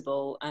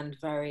flexible and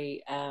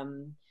very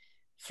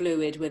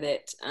fluid with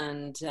it,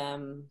 and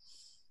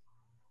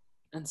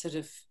sort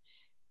of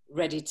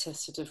ready to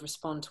sort of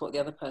respond to what the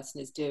other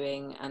person is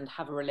doing and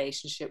have a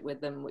relationship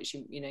with them, which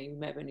you know, you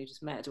may have only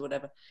just met or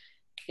whatever,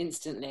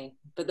 instantly.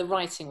 But the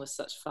writing was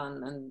such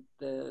fun, and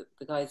the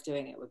guys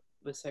doing it were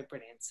so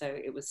brilliant. So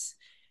it was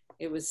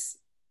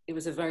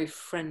a very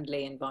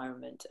friendly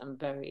environment and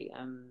very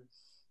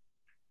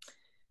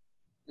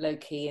low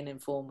key and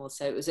informal.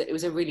 So it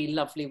was a really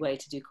lovely way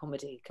to do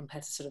comedy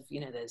compared to sort of, you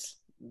know, those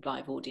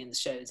live audience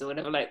shows or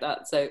whatever like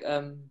that. So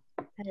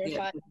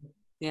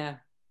yeah.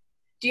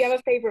 Do you have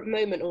a favourite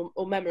moment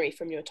or memory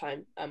from your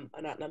time on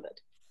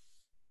Outnumbered?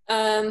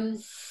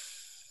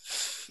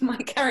 My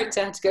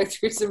character had to go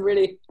through some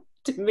really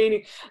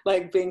demeaning,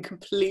 like being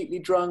completely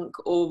drunk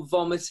or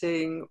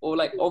vomiting or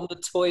like on the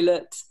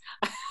toilet.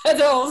 I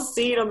had a whole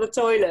scene on the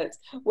toilet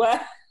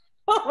where,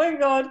 oh my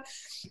God,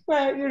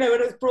 where, you know,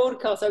 when it was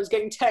broadcast, I was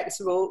getting texts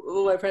from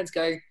all my friends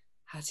going,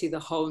 Hattie, the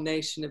whole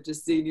nation have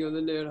just seen you on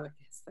the loo. And I'm like,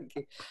 yes, thank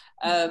you.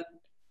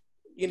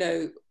 You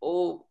know,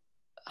 or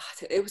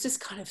it was just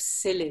kind of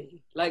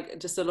silly, like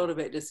just a lot of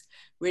it just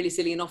really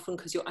silly, and often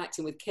because you're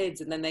acting with kids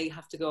and then they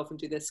have to go off and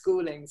do their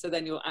schooling, so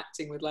then you're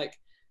acting with like,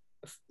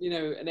 you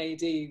know, an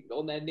AD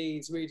on their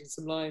knees reading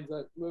some lines,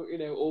 like, you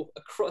know, or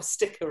a cross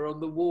sticker on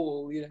the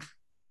wall, you know.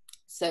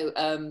 So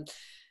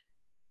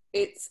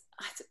it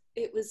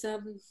was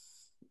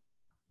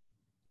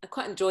I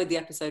quite enjoyed the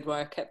episode where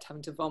I kept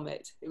having to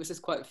vomit. It was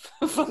just quite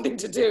a fun thing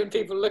to do, and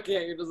people looking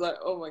at you was like,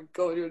 oh my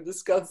God, you're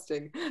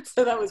disgusting.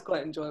 So that was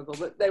quite enjoyable,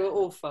 but they were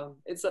all fun.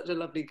 It's such a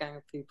lovely gang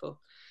of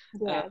people.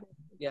 Yeah,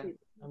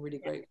 I'm really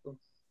grateful.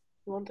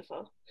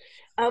 Wonderful.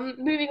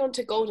 Moving on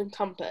to Golden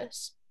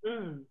Compass.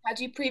 Had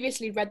you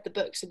previously read the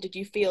books, and did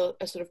you feel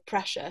a sort of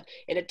pressure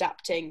in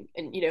adapting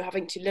and, you know,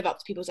 having to live up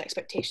to people's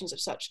expectations of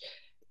such,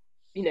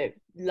 you know,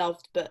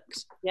 loved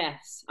books?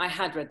 Yes, I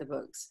had read the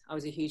books. I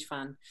was a huge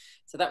fan,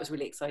 so that was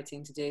really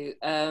exciting to do.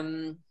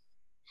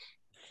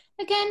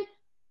 Again,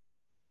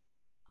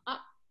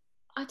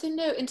 I don't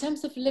know, in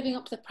terms of living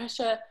up to the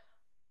pressure,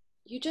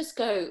 you just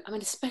go, I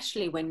mean,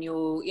 especially when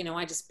you're, you know,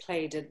 I just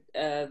played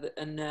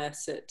a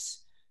nurse at,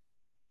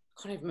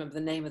 I can't even remember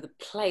the name of the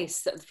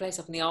place up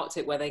in the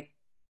Arctic where they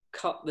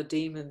cut the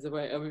demons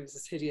away. I mean, it was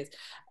just hideous.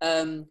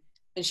 And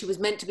she was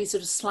meant to be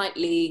sort of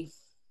slightly,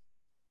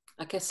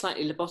 I guess,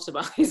 slightly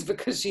lobotomized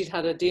because she'd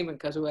had a demon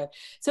cut away.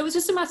 So it was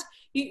just a matter,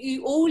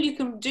 you all you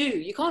can do,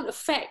 you can't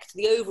affect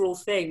the overall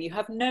thing. You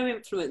have no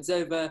influence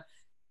over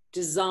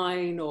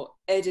design or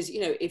edit,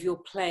 you know, if you're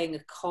playing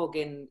a cog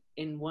in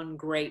one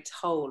great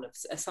whole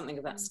of something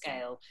of that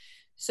scale.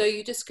 So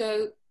you just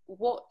go,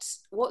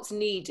 what's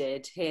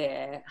needed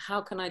here? How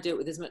can I do it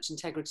with as much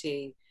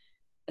integrity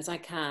as I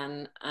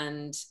can,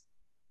 and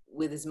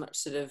with as much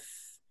sort of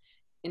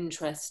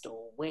interest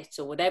or wit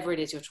or whatever it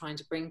is you're trying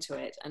to bring to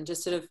it, and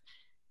just sort of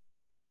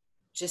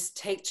just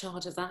take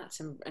charge of that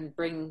and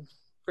bring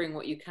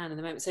what you can in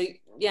the moment. So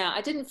yeah, I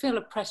didn't feel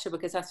a pressure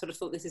because I sort of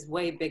thought this is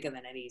way bigger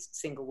than any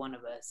single one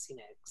of us, you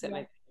know, except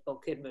maybe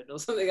Nicole Kidman or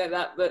something like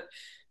that. But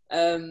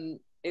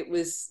it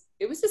was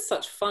just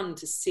such fun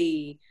to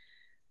see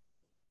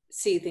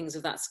things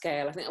of that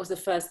scale. I think that was the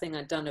first thing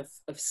I'd done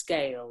of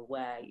scale,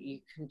 where you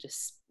can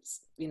just,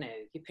 you know,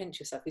 you pinch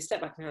yourself, you step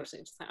back and you're just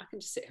like, I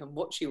can just sit here and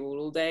watch you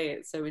all day.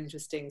 It's so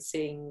interesting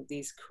seeing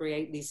these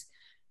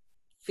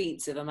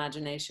feats of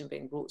imagination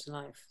being brought to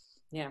life.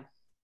 Yeah,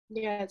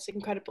 it's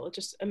incredible.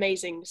 Just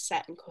amazing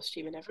set and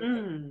costume and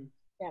everything.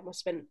 Yeah, it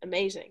must have been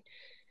amazing.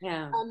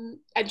 Yeah.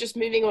 And just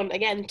moving on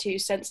again to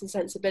Sense and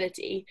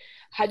Sensibility,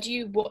 had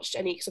you watched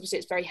any, because obviously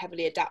it's very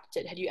heavily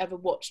adapted, had you ever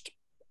watched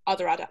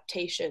other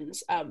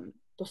adaptations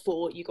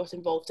before you got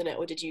involved in it,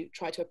 or did you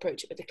try to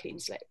approach it with a clean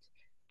slate?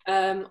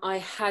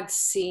 I had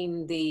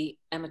seen the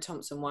Emma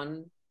Thompson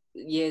one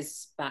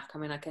years back. I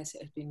mean, I guess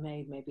it had been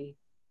made maybe,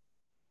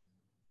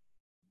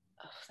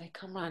 they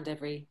come around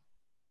every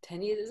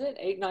 10 years, is it?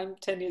 8, 9,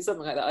 10 years,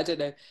 something like that. I don't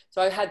know.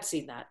 So I had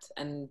seen that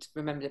and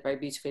remembered it very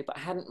beautifully, but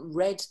I hadn't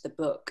read the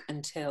book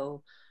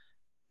until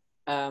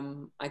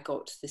I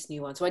got this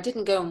new one. So I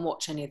didn't go and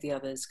watch any of the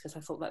others because I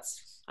thought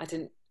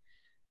I'm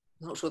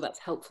not sure that's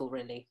helpful,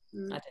 really.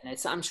 I don't know.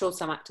 So I'm sure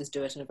some actors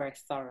do it and are very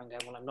thorough and go,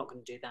 well, I'm not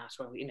going to do that.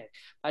 Or, you know,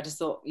 I just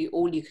thought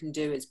all you can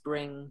do is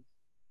bring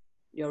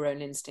your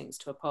own instincts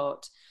to a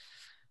part.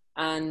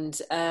 And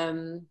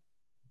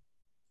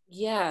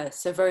yeah,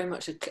 so very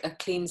much a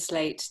clean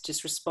slate,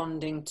 just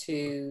responding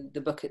to the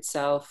book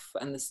itself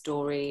and the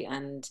story.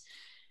 And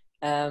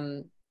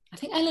I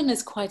think Ellen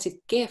is quite a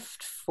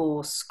gift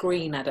for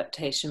screen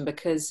adaptation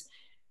because,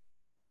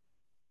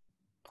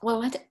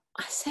 well,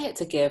 I say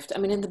it's a gift. I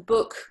mean, in the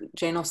book,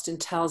 Jane Austen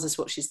tells us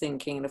what she's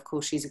thinking, and of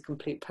course she's a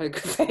complete poker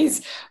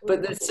face,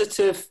 but the sort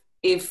of,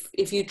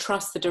 if you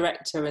trust the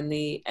director and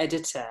the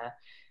editor,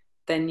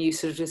 then you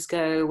sort of just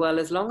go, well,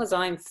 as long as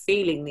I'm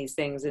feeling these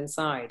things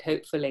inside,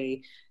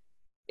 hopefully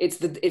it's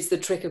the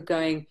trick of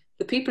going,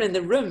 the people in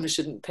the room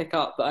shouldn't pick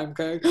up that I'm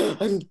going,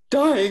 I'm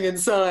dying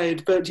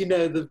inside, but, you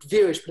know, the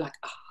viewer should be like,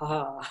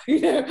 you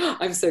know,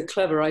 I'm so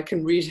clever, I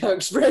can read her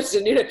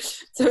expression, you know.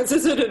 So it's a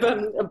sort of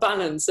a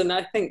balance, and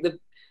I think the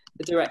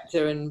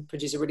director and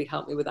producer really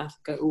helped me with that.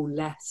 Go, oh,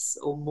 less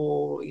or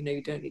more, you know,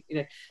 you don't need, you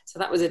know. So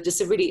that was just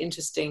a really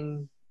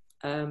interesting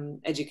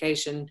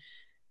education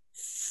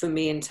for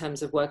me in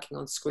terms of working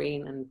on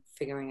screen and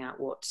figuring out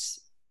what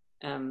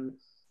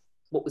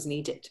was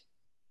needed.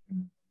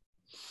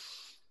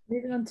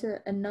 Moving on to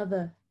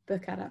another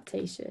book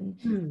adaptation.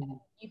 Hmm.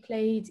 You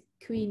played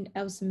Queen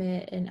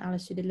Elsemere in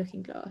Alice Through the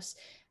Looking Glass.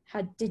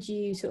 Did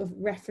you sort of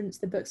reference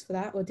the books for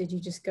that, or did you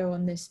just go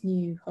on this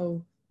new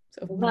whole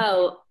sort of...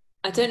 Well,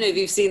 I don't know if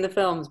you've seen the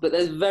films, but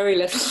there's very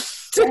little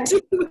to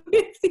do with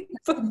the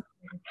book.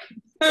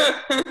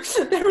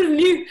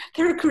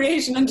 They're a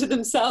creation unto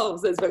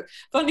themselves, those books.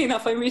 Funny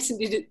enough, I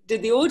recently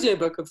did the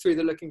audiobook of Through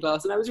the Looking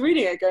Glass, and I was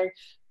reading it going,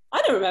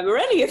 I don't remember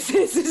any of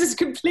this. This is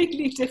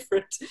completely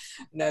different.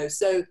 No,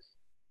 so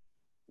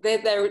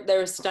they're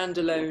a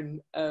standalone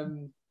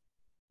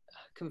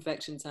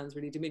confection sounds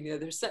really demeaning.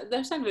 They're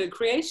a standalone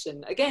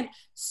creation. Again,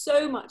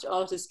 so much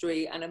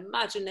artistry and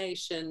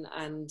imagination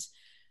and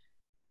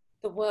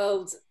the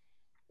world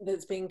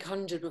that's being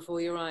conjured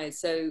before your eyes.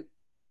 So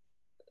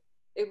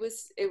it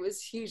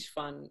was huge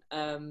fun.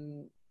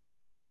 And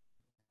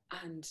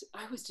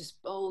I was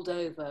just bowled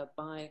over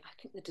by, I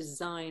think, the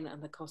design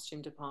and the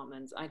costume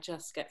departments. I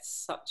just get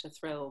such a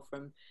thrill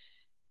from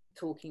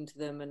talking to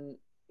them, and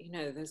you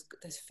know, those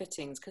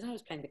fittings, because I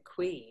was playing the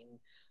Queen.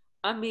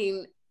 I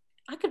mean,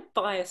 I could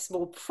buy a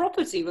small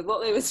property with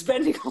what they were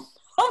spending on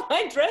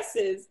my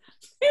dresses.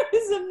 It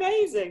was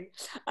amazing.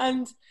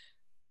 And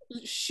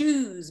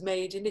shoes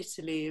made in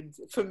Italy, and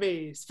for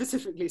me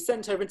specifically,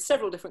 sent over in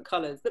several different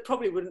colours that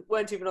probably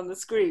weren't even on the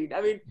screen.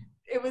 I mean,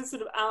 it was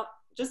sort of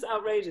just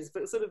outrageous,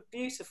 but sort of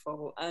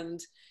beautiful. And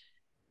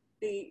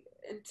the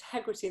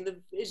integrity and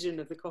the vision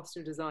of the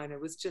costume designer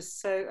was just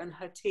so, and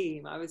her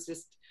team, I was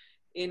just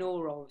in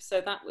awe of.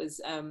 So that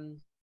was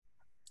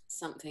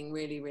something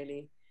really,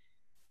 really,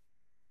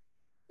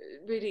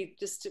 really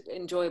just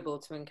enjoyable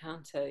to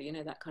encounter, you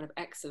know, that kind of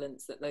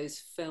excellence that those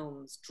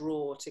films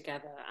draw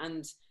together.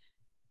 And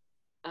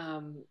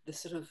the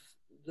sort of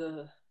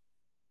the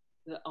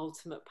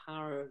ultimate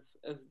power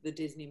of the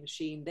Disney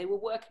machine. They were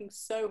working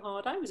so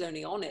hard. I was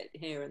only on it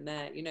here and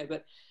there, you know,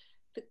 but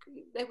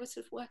they were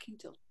sort of working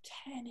till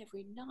 10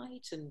 every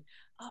night and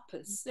up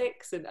at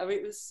 6, and I mean,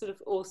 it was sort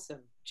of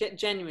awesome,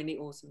 genuinely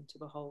awesome to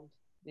behold.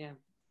 Yeah,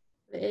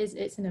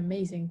 it's an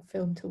amazing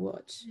film to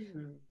watch.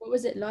 What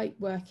was it like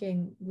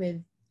working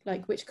with,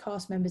 like, which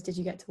cast members did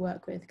you get to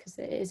work with? Because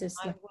it is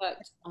I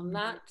worked on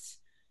that.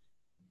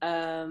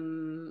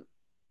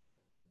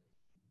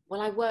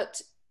 Well,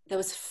 there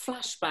was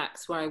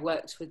flashbacks where I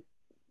worked with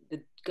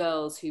the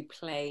girls who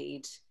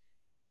played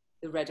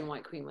the Red and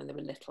White Queen when they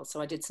were little.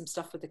 So I did some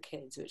stuff with the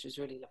kids, which was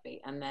really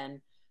lovely. And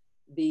then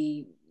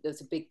there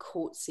was a big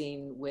court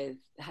scene with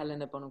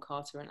Helena Bonham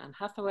Carter and Anne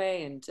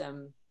Hathaway, and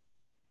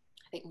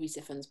I think Rhys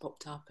Ifans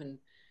popped up, and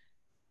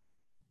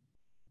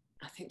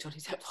I think Johnny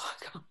Depp.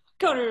 I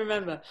can't even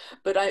remember.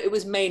 But it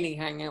was mainly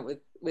hanging out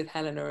with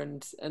Helena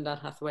and Anne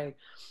Hathaway.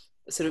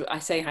 Sort of, I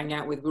say hang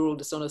out with, we're all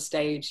just on a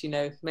stage, you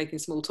know, making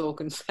small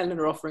talk, and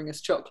Helena offering us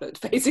chocolate,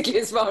 basically,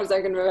 as far as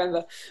I can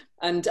remember.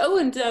 And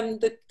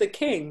the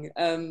king,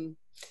 oh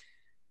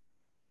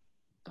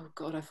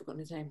God, I've forgotten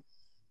his name.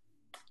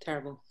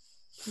 Terrible.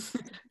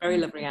 Very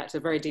lovely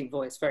actor, very deep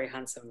voice, very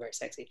handsome, very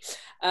sexy.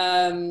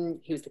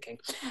 He was the king.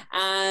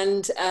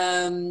 And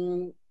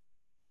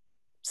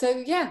so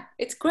yeah,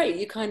 it's great.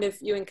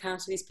 You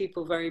encounter these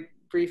people very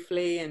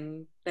briefly,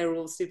 and they're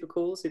all super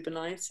cool, super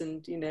nice,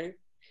 and you know,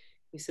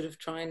 you sort of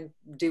try and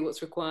do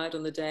what's required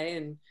on the day.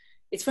 And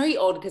it's very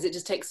odd because it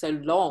just takes so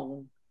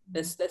long.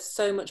 There's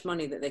so much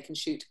money that they can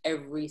shoot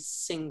every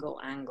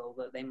single angle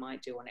that they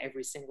might do on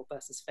every single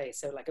person's face.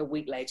 So like a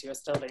week later, you're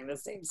still doing the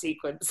same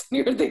sequence.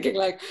 And you're thinking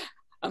like,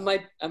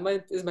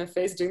 is my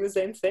face doing the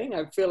same thing?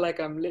 I feel like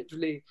I'm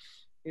literally,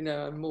 you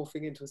know, I'm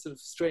morphing into a sort of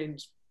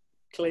strange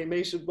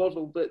claymation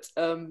model. But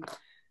so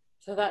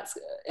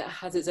it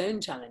has its own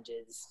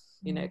challenges,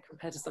 you know,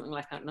 compared to something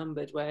like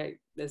Outnumbered, where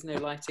there's no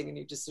lighting and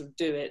you just sort of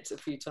do it a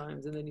few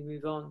times and then you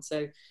move on.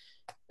 So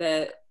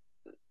the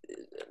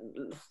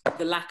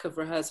lack of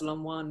rehearsal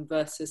on one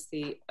versus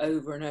the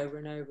over and over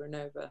and over and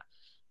over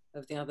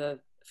of the other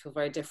feel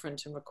very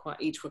different, and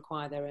each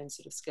require their own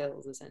sort of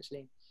skills,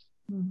 essentially.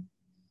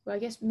 Well, I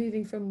guess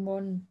moving from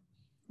one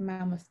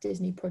mammoth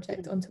Disney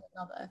project onto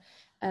another,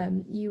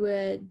 you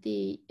were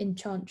the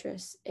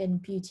Enchantress in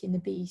Beauty and the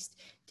Beast.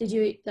 Did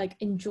you like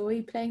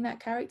enjoy playing that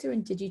character,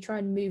 and did you try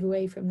and move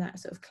away from that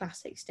sort of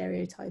classic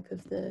stereotype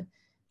of the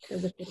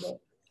wicked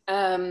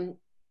witch?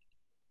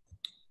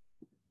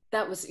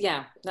 That was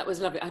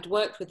lovely. I'd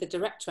worked with the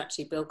director,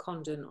 actually, Bill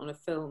Condon, on a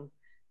film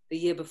the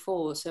year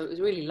before, so it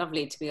was really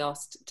lovely to be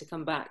asked to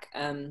come back.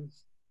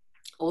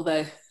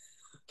 Although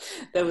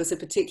there was a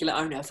particular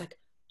irony, I was like,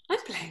 I'm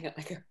playing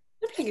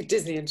a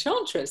Disney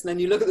Enchantress, and then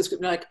you look at the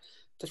script and you're like,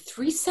 for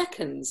 3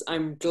 seconds,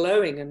 I'm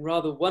glowing and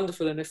rather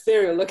wonderful and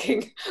ethereal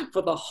looking.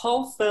 For the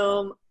whole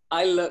film,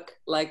 I look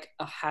like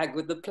a hag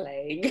with the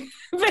plague,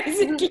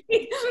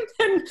 basically.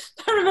 And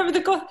I remember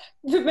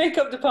the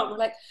makeup department were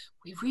like,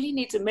 we really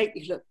need to make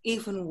you look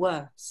even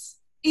worse.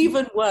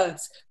 Even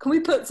worse. Can we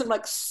put some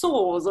like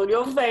sores on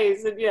your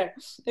face? And yeah,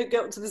 it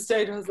got to the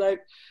stage, I was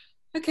like,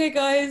 okay,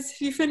 guys,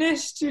 you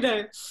finished? You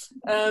know,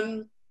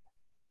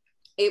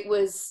 it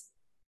was,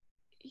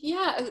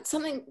 yeah,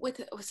 something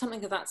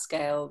of that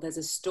scale. There's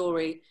a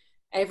story.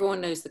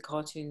 Everyone knows the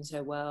cartoon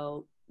so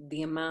well.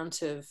 The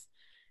amount of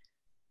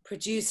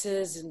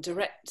producers and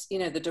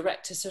the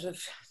director sort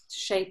of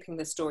shaping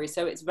the story.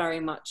 So it's very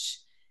much,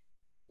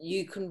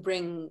 you can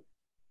bring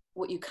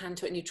what you can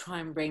to it, and you try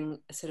and bring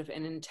a sort of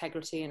an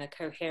integrity and a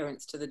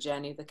coherence to the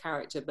journey of the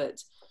character,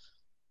 but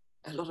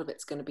a lot of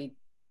it's going to be,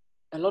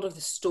 a lot of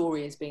the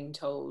story is being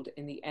told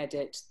in the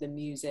edit, the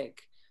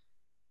music,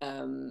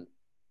 and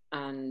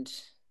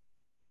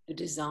the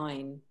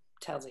design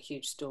tells a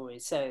huge story.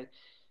 So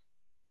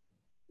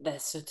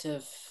there's sort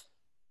of,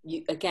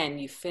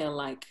 you feel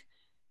like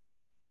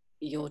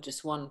you're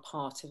just one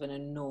part of an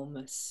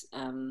enormous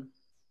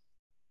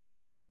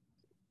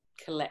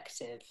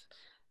collective,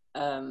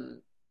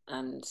 and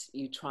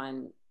you try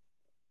and,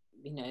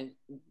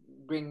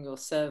 bring your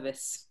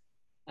service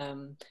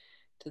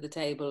to the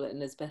table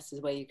in as best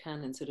as way you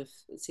can and sort of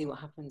see what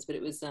happens. But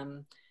it was,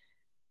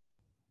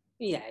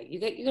 you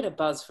get a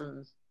buzz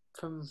from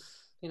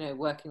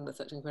working with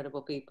such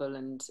incredible people,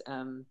 and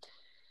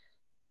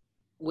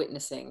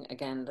witnessing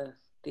again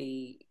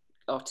the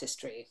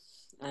artistry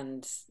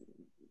and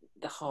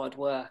the hard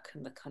work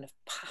and the kind of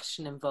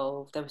passion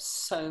involved. There was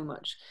so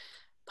much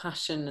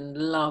passion and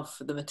love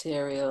for the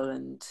material,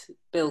 and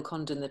Bill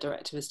Condon, the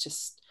director, was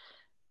just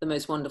the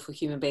most wonderful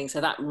human being. So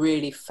that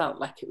really felt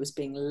like it was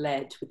being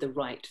led with the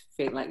right,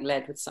 feeling like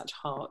led with such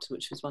heart,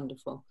 which was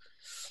wonderful.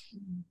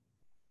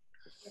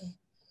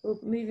 Well,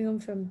 moving on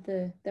from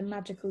the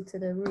magical to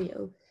the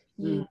real,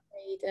 you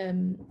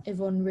made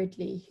Yvonne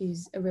Ridley,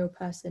 who's a real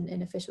person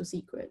in Official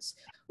Secrets.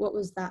 What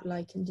was that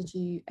like, and did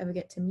you ever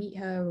get to meet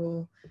her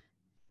or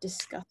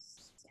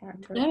discuss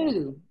character?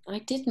 No, I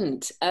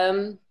didn't.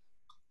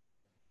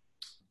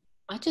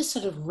 I just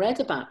sort of read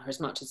about her as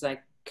much as I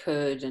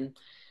could, and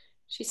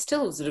she's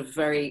still sort of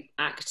very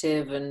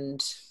active,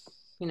 and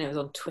was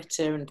on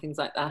Twitter and things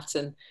like that.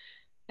 And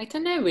I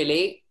don't know,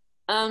 really.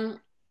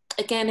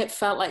 Again, it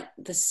felt like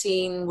the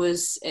scene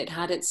it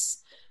had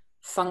its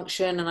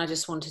function, and I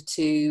just wanted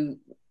to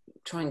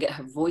try and get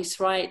her voice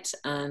right.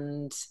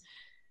 And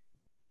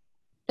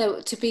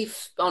to be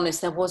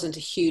honest, there wasn't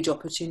a huge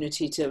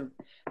opportunity to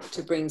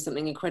bring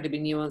something incredibly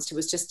nuanced. It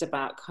was just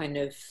about kind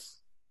of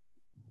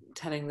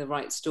telling the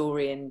right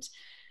story and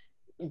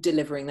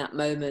delivering that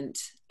moment.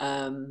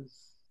 And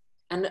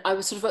I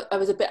was a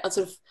bit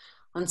sort of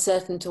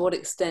uncertain to what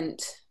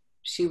extent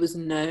she was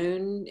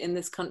known in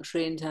this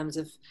country in terms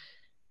of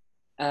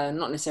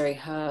not necessarily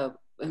her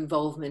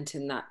involvement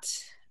in that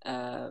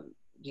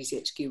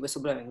GCHQ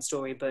whistleblowing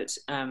story, but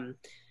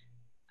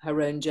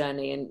her own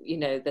journey. And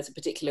there's a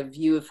particular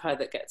view of her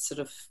that gets sort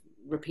of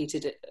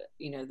repeated at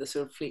the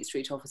sort of Fleet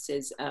Street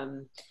offices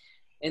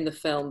in the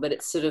film. But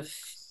it's sort of,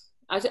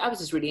 I was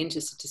just really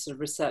interested to sort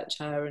of research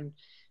her and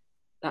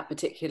that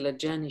particular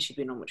journey she'd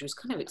been on, which was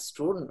kind of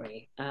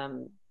extraordinary.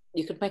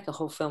 You could make a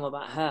whole film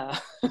about her.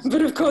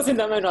 But of course, in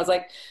that moment, I was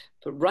like,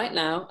 but right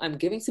now, I'm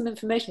giving some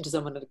information to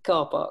someone at a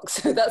car park.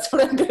 So that's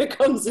what I'm going to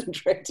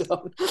concentrate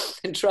on,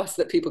 and trust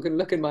that people can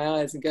look in my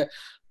eyes and go,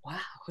 wow,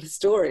 what a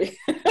story.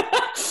 You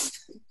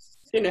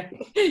have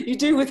to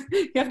deal with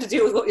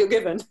what you're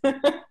given.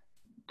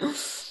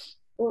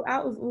 Well,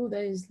 out of all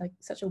those, like,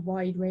 such a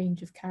wide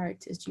range of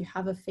characters, do you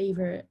have a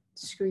favourite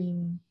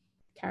screen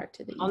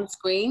character that you on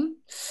screen?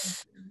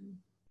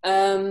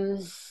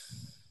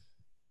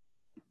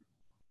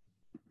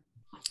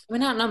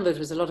 Outnumbered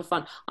was a lot of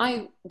fun.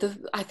 I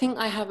think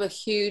I have a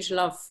huge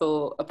love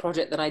for a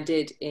project that I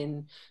did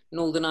in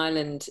Northern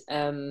Ireland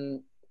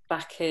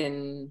back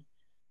in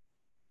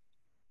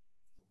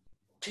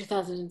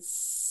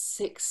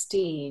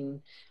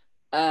 2016.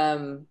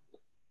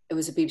 It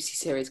was a BBC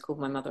series called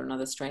My Mother and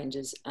Other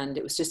Strangers, and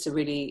it was just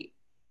it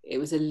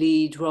was a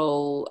lead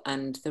role,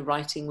 and the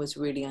writing was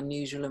really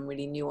unusual and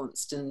really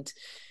nuanced. And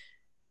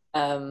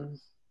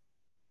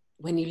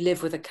when you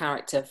live with a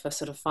character for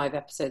sort of 5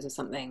 episodes or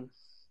something,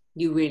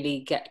 you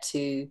really get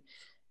to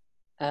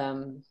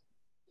sort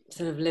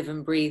of live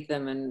and breathe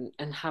them,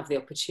 and have the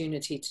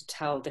opportunity to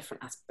tell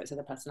different aspects of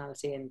their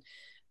personality. And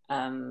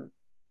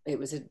it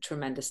was a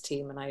tremendous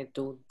team, and I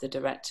adored the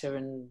director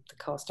and the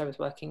cast I was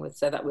working with.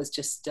 So that was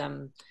just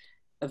a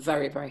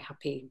very, very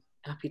happy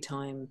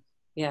time.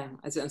 Yeah,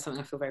 and something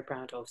I feel very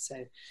proud of.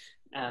 So,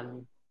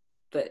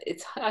 but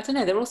I don't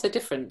know, they're also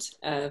different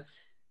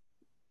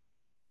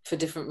for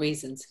different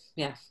reasons.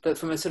 Yeah, but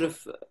from a sort of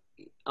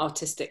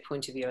artistic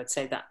point of view, I'd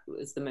say that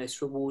was the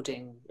most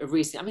rewarding of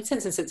recent. I mean,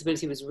 Sense and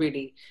Sensibility was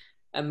really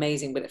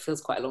amazing, but it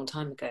feels quite a long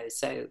time ago.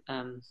 So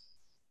I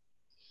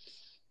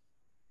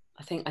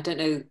don't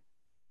know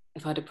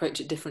if I'd approach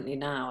it differently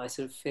now. I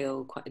sort of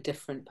feel quite a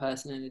different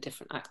person and a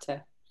different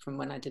actor from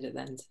when I did it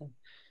then. So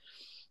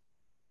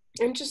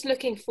I'm just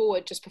looking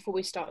forward, just before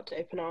we start to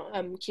open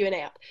our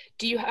Q&A up,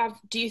 do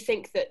you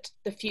think that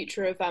the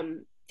future of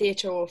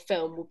theatre or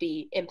film will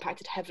be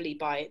impacted heavily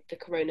by the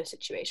corona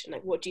situation?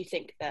 Like, what do you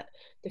think that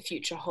the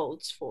future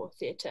holds for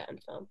theatre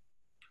and film?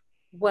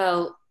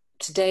 Well,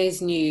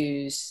 today's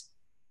news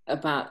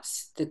about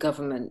the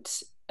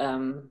government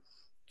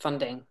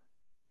funding,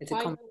 it's a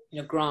combination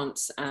of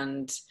grants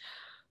and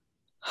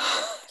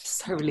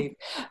so relieved,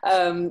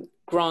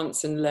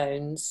 grants and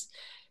loans,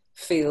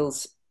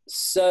 feels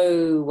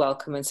so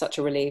welcome and such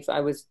a relief.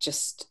 I was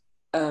just,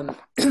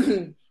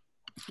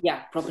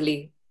 yeah,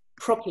 properly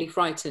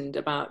frightened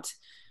about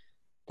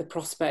the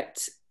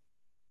prospect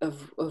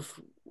of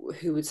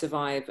who would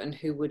survive and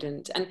who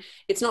wouldn't. And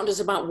it's not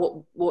just about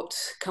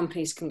what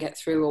companies can get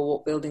through or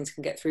what buildings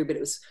can get through, but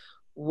it was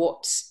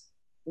what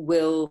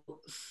will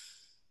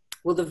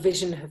the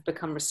vision have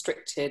become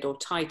restricted or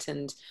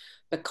tightened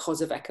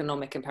because of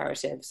economic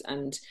imperatives.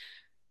 And,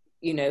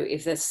 you know,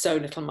 if there's so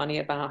little money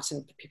about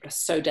and people are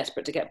so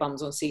desperate to get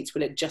bums on seats,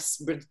 will it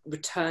just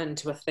return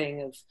to a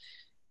thing of,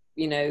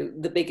 you know,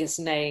 the biggest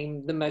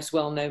name, the most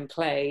well-known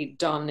play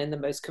done in the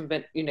most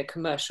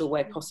commercial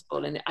way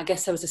possible? And I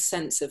guess there was a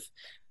sense of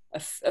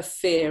a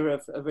fear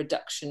of a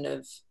reduction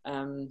of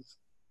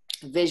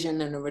vision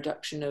and a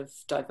reduction of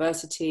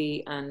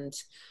diversity. And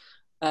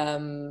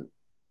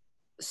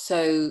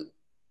so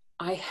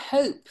I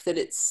hope that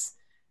it's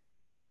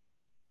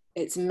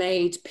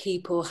made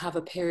people have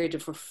a period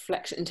of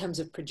reflection in terms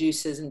of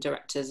producers and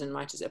directors and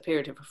writers, a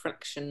period of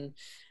reflection,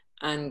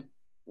 and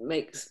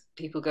makes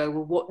people go,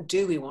 well, what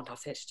do we want our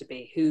theatre to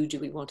be? Who do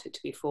we want it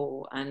to be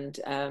for? And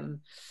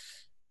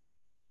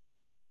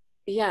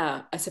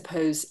yeah, I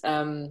suppose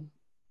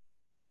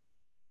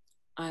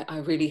I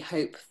really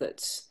hope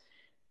that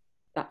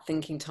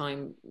thinking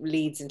time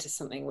leads into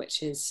something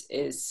which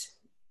is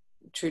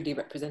truly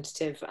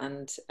representative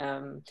and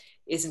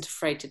isn't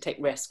afraid to take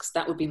risks.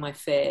 That would be my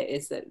fear,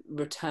 is that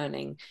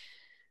returning,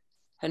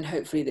 and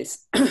hopefully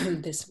this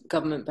this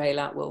government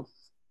bailout will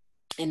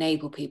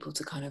enable people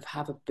to kind of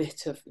have a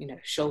bit of, you know,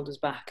 shoulders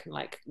back, and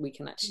like, we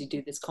can actually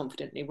do this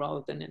confidently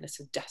rather than in a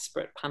sort of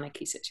desperate,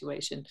 panicky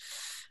situation.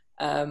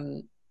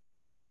 And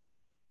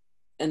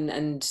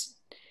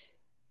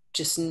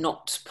just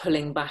not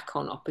pulling back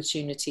on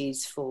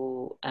opportunities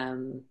for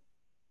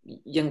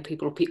young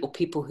people or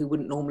people who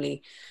wouldn't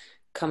normally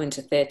come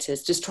into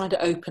theatres, just trying to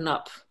open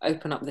up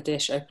the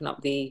dish, open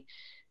up the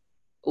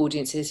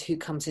audiences who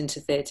comes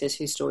into theatres,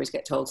 whose stories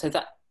get told. So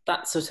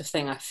that sort of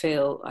thing, I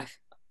feel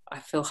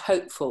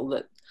hopeful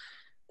that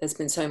there's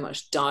been so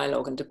much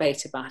dialogue and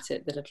debate about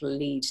it that it'll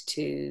lead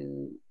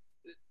to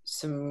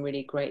some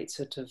really great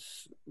sort of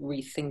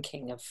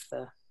rethinking of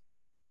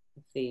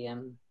the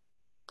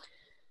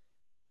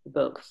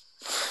book.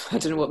 I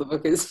don't know what the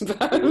book is, but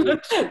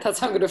that's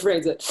how I'm going to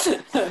phrase it.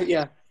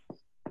 Yeah.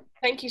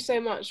 Thank you so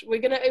much.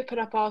 We're going to open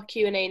up our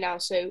Q&A now,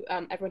 so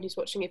everyone who's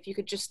watching, if you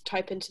could just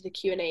type into the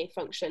Q&A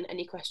function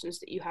any questions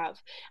that you have.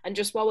 And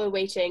just while we're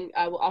waiting,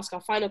 we'll ask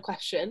our final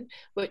question,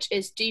 which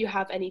is, do you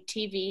have any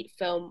TV,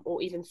 film,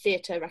 or even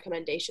theatre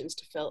recommendations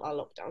to fill our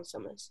lockdown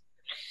summers?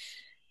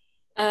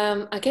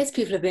 I guess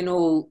people have been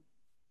all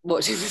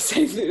watching the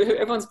same.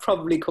 Everyone's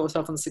probably caught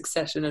up on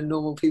Succession and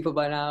Normal People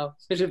by now,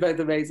 which are both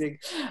amazing.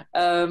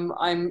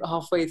 I'm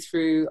halfway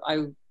through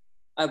I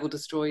Will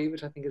Destroy You,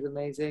 which I think is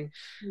amazing.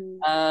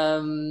 There's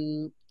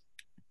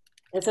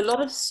a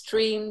lot of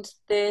streamed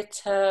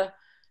theatre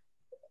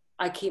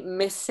I keep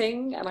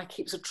missing, and I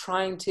keep sort of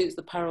trying to. It's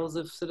the perils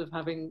of sort of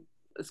having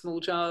a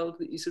small child,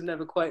 that you sort of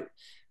never quite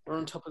are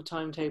on top of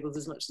timetables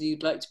as much as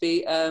you'd like to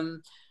be.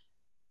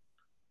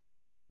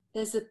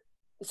 There's a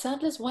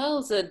Sadler's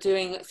Wells are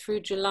doing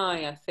through July,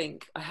 I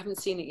think. I haven't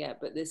seen it yet,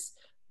 but this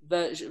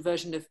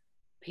version of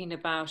Pina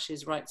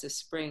Bausch's Rites of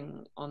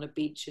Spring on a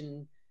beach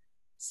in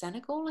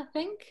Senegal, I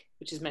think,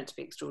 which is meant to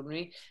be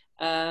extraordinary.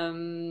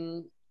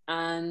 And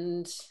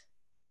I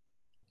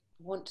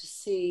want to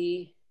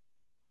see,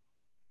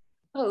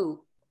 we're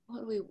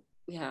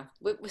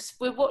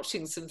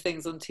watching some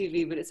things on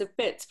TV, but it's a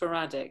bit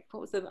sporadic.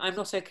 What was I'm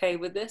Not Okay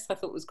With This, I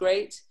thought was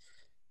great.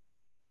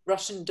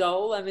 Russian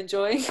Doll, I'm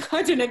enjoying.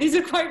 I don't know, these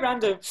are quite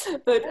random,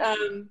 but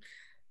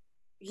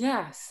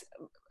yes,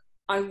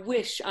 I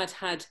wish I'd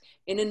had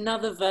in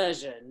another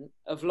version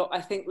of I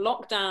think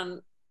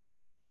lockdown,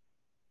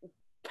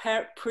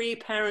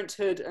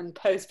 pre-parenthood and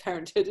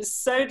post-parenthood is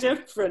so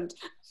different.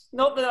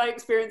 Not that I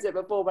experienced it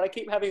before, but I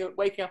keep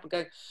waking up and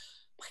going,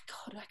 my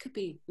God, I could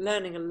be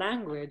learning a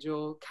language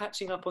or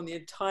catching up on the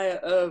entire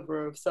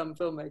oeuvre of some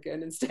filmmaker,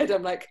 and instead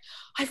I'm like,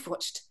 I've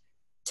watched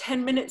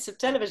 10 minutes of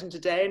television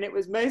today and it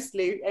was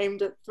mostly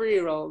aimed at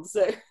 3-year-olds,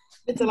 so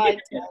it's a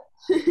light.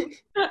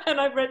 And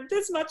I've read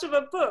this much of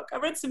a book, I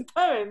read some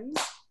poems.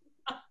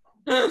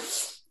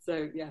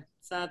 So yeah,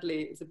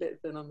 sadly it's a bit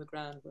thin on the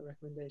ground for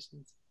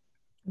recommendations.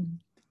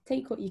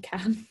 Take what you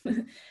can.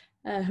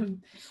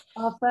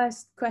 Our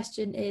first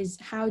question is,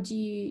 how do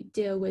you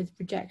deal with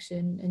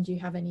rejection, and do you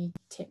have any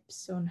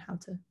tips on how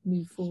to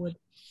move forward?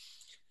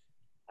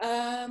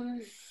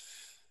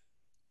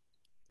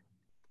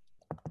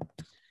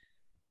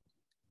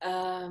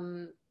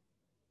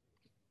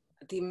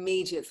 The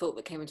immediate thought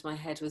that came into my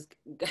head was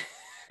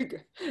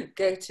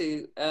go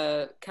to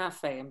a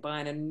cafe and buy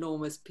an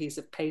enormous piece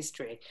of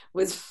pastry.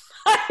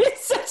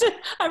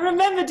 I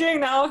remember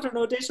doing that after an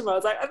audition where I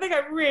was like, I think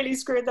I really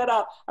screwed that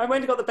up. I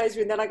went and got the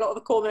pastry, and then I got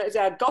the call the next day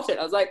I'd got it.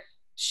 I was like,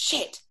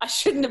 shit, I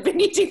shouldn't have been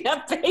eating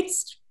that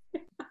pastry.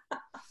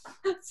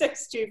 So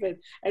stupid.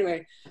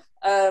 Anyway,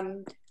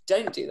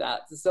 don't do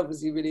that. It's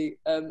obviously really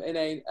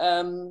inane.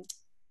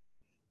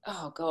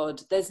 Oh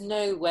God, there's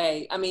no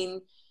way. I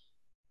mean,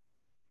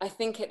 I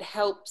think it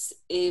helps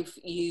if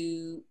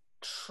you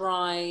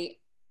try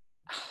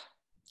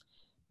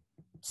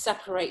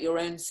separate your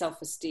own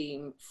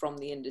self-esteem from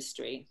the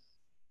industry.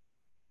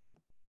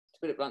 To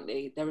put it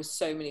bluntly, there are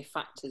so many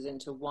factors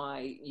into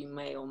why you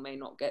may or may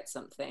not get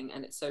something,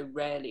 and it's so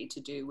rarely to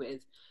do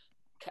with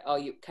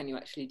can you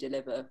actually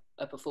deliver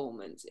a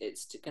performance.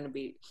 It's going to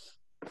be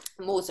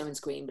more so in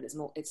screen, but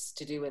it's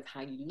to do with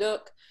how you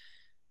look,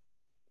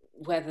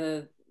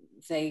 whether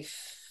they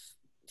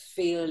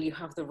feel you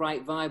have the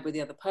right vibe with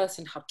the other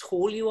person, how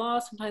tall you are,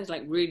 sometimes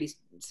like really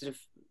sort of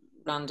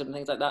random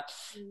things like that.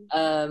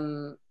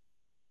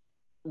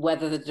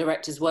 Whether the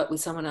director's worked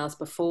with someone else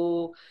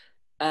before.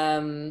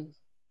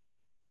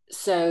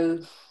 So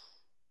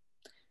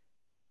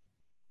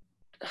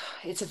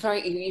it's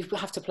you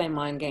have to play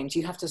mind games.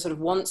 You have to sort of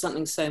want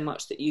something so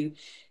much that you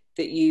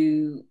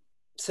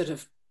sort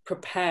of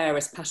prepare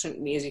as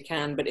passionately as you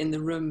can, but in the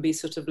room be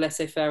sort of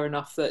laissez-faire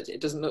enough that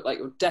it doesn't look like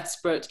you're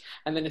desperate,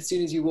 and then as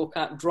soon as you walk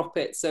out, drop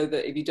it, so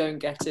that if you don't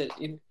get it,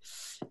 you know,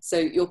 so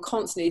you're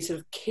constantly sort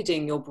of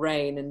kidding your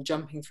brain and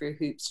jumping through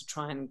hoops to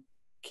try and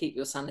keep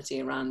your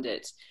sanity around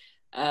it.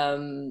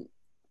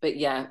 But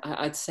yeah,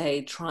 I'd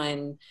say try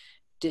and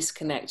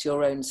disconnect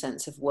your own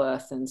sense of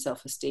worth and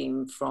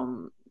self-esteem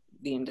from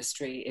the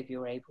industry if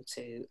you're able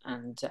to,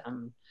 and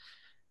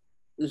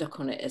look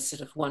on it as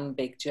sort of one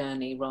big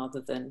journey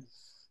rather than,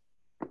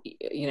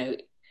 you know,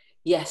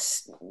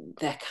 yes,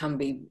 there can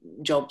be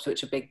jobs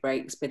which are big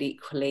breaks, but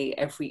equally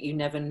you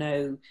never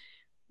know,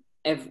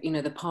 you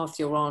know, the path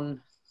you're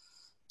on.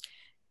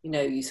 You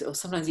know,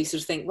 sometimes you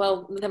sort of think,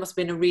 well, there must have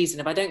been a reason.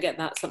 If I don't get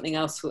that, something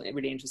else will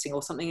really interesting,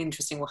 or something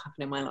interesting will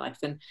happen in my life.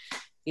 And,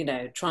 you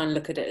know, try and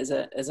look at it as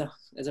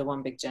a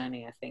one big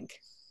journey, I think.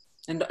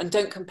 And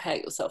don't compare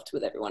yourself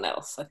with everyone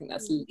else. I think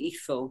that's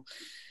lethal.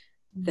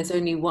 There's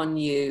only one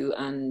you,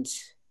 and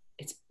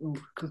it's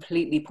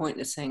completely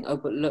pointless saying, oh,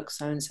 but look,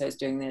 so-and-so is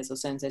doing this, or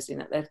so-and-so is doing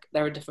that.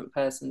 They're a different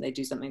person. They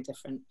do something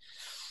different.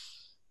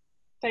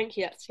 Thank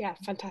you. That's, yeah,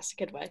 fantastic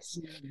advice.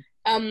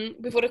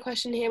 We've got a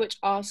question here which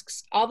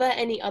asks, are there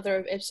any other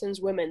of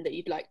Ibsen's women that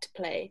you'd like to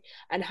play?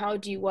 And how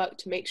do you work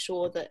to make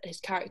sure that his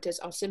characters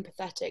are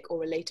sympathetic or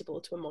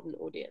relatable to a modern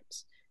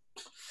audience?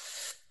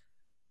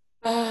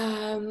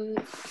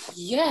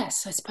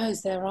 Yes, I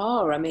suppose there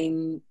are. I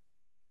mean,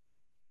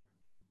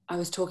 I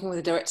was talking with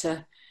a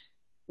director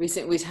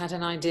recently. We'd had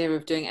an idea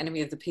of doing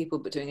Enemy of the People,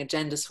 but doing a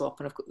gender swap.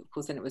 And of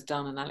course, then it was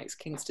done, and Alex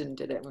Kingston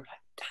did it. And we were like,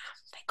 damn,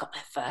 they got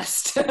there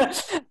first.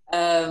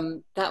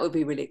 That would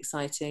be really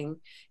exciting.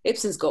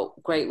 Ibsen's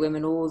got great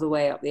women all the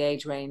way up the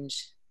age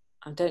range.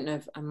 I don't know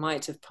if I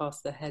might have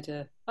passed the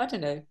Hedda. I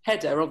don't know.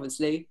 Hedda,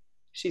 obviously.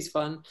 She's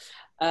fun.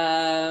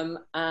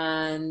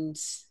 And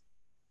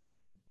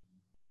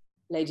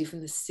Lady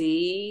from the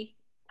Sea,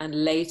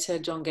 and later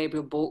John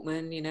Gabriel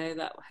Borkman, you know,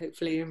 that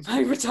hopefully in my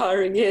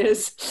retiring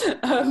years.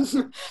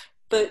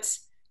 But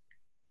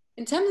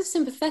in terms of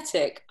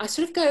sympathetic, I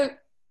sort of go,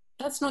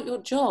 that's not your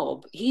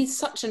job. He's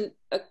such an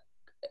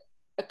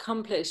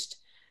accomplished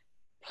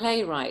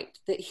playwright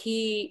that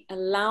he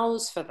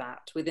allows for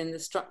that within the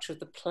structure of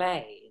the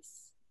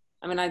plays.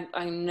 I mean,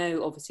 I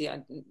know, obviously,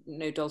 I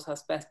know Doll's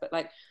House best, but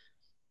like,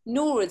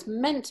 Nora's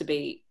meant to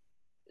be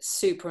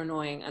super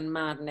annoying and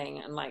maddening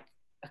and like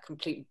a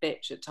complete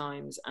bitch at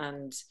times,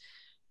 and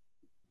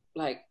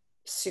like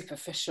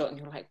superficial, and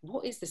you're like,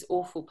 what is this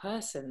awful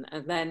person?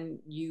 And then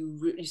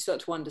you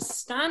start to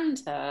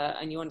understand her,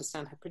 and you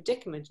understand her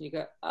predicament, and you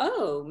go,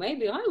 oh,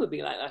 maybe I would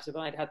be like that if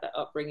I'd had that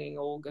upbringing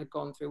or had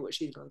gone through what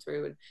she'd gone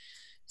through. And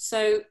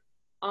so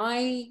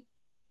I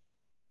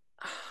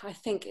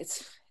think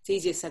it's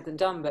easier said than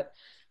done, but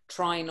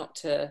try not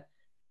to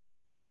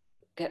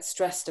get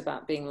stressed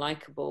about being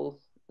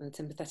likable and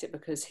sympathetic,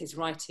 because his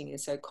writing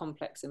is so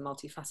complex and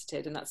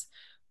multifaceted, and that's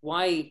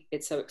why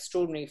it's so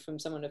extraordinary from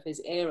someone of his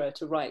era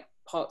to write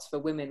parts for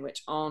women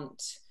which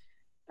aren't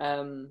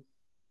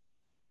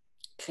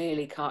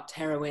clearly cut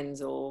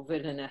heroines or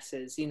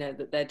villainesses, you know,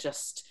 that they're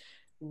just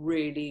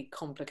really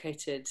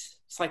complicated,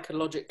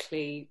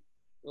 psychologically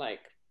like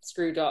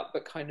screwed up,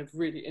 but kind of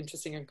really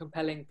interesting and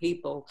compelling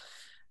people,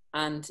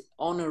 and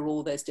honor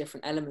all those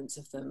different elements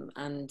of them.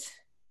 And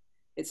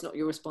it's not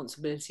your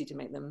responsibility to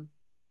make them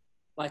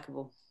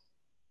likable.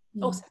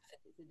 Or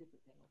sympathetic is a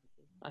different thing,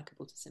 obviously.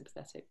 Likable to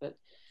sympathetic, but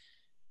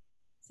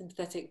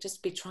sympathetic,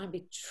 just try and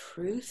be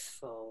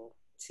truthful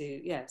to,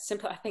 yeah,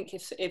 simple. I think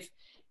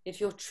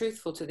if you're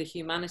truthful to the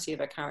humanity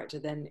of a character,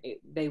 then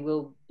they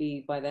will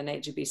be, by their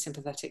nature, be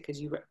sympathetic, because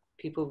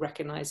people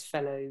recognize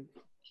fellow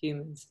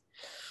humans.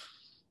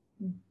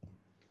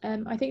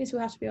 I think this will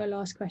have to be our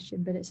last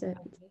question, but it's a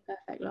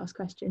perfect last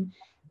question.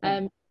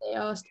 They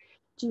asked,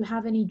 do you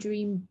have any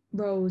dream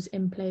roles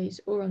in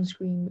plays or on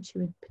screen which you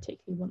would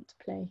particularly want to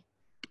play?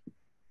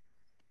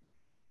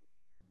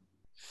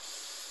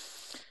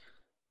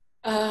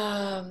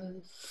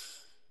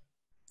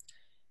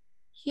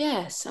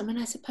 Yes, I mean,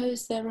 I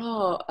suppose there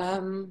are.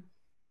 I'm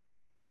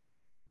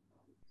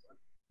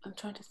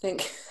trying to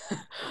think.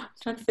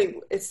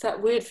 It's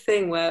that weird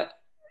thing where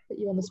Put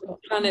you on the spot.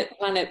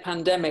 Planet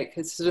Pandemic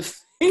has sort of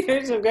You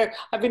know, sort of go,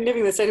 I've been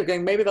living the state of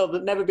going, maybe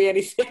there'll never be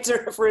any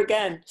theatre ever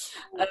again.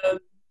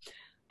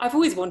 I've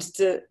always wanted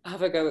to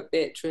have a go at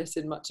Beatrice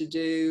in Much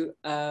Ado,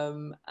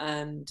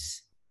 and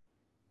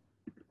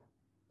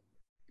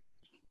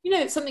you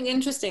know, something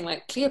interesting,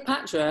 like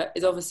Cleopatra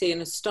is obviously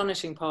an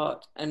astonishing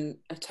part and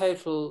a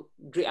total,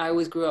 I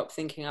always grew up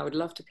thinking I would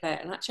love to play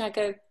it. And actually I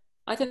go,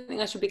 I don't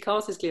think I should be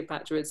cast as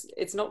Cleopatra.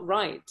 It's not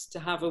right to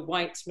have a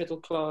white middle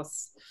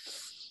class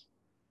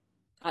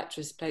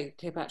actress play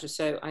Cleopatra.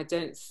 So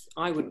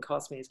I wouldn't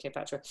cast me as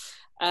Cleopatra.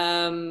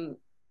 And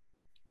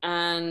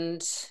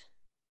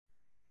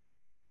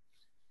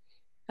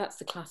that's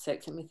the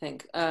classic, let me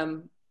think.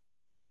 But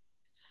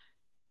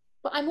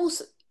I'm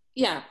also,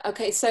 yeah,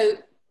 okay, so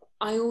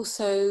I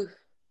also,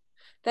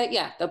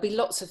 there'll be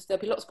lots of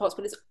parts,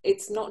 but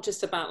it's not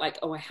just about like,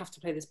 oh, I have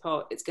to play this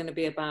part. It's going to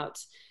be about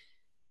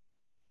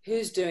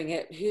who's doing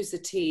it, who's the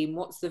team,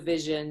 what's the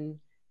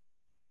vision,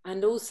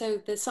 and also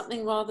there's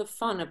something rather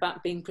fun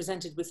about being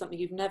presented with something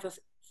you've never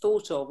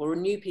thought of, or a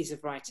new piece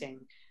of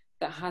writing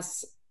that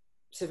has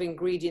sort of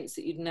ingredients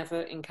that you'd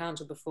never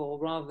encountered before,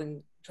 rather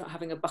than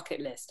having a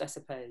bucket list, I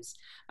suppose.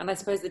 And I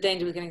suppose the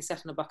danger with getting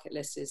set on a bucket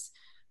list is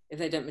if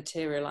they don't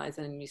materialize,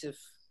 then you sort of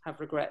have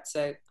regret.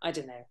 So I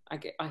don't know,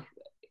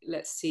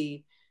 let's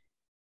see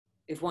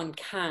if one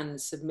can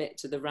submit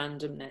to the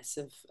randomness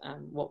of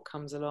what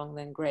comes along,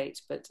 then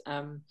great. But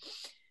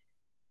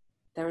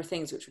there are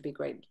things which would be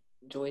great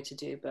joy to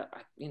do, but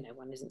you know,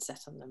 one isn't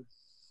set on them.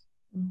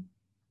 I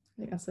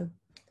think that's a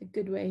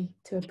good way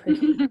to approach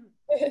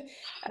it.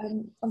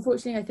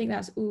 Unfortunately, I think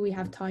that's all we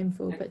have time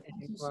for, but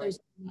thank you so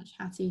much,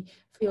 Hattie,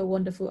 for your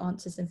wonderful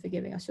answers and for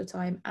giving us your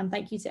time, and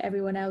thank you to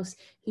everyone else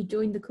who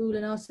joined the call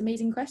and asked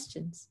amazing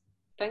questions.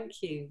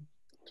 Thank you.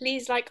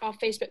 Please like our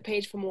Facebook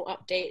page for more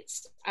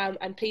updates,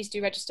 and please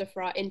do register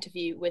for our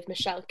interview with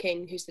Michelle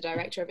King, who's the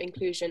Director of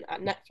Inclusion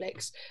at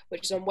Netflix,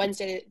 which is on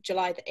Wednesday,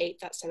 July the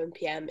 8th at 7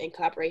 p.m. in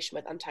collaboration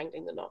with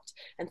Untangling the Knot.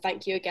 And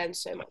thank you again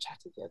so much,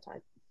 Hattie, for your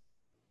time.